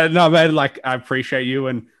man, like, I appreciate you,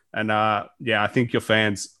 and I think your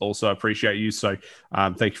fans also appreciate you. So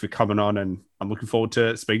thank you for coming on, and I'm looking forward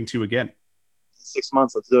to speaking to you again. 6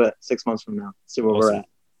 months. Let's do it. 6 months from now. See where we're at.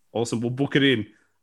 Awesome. We'll book it in.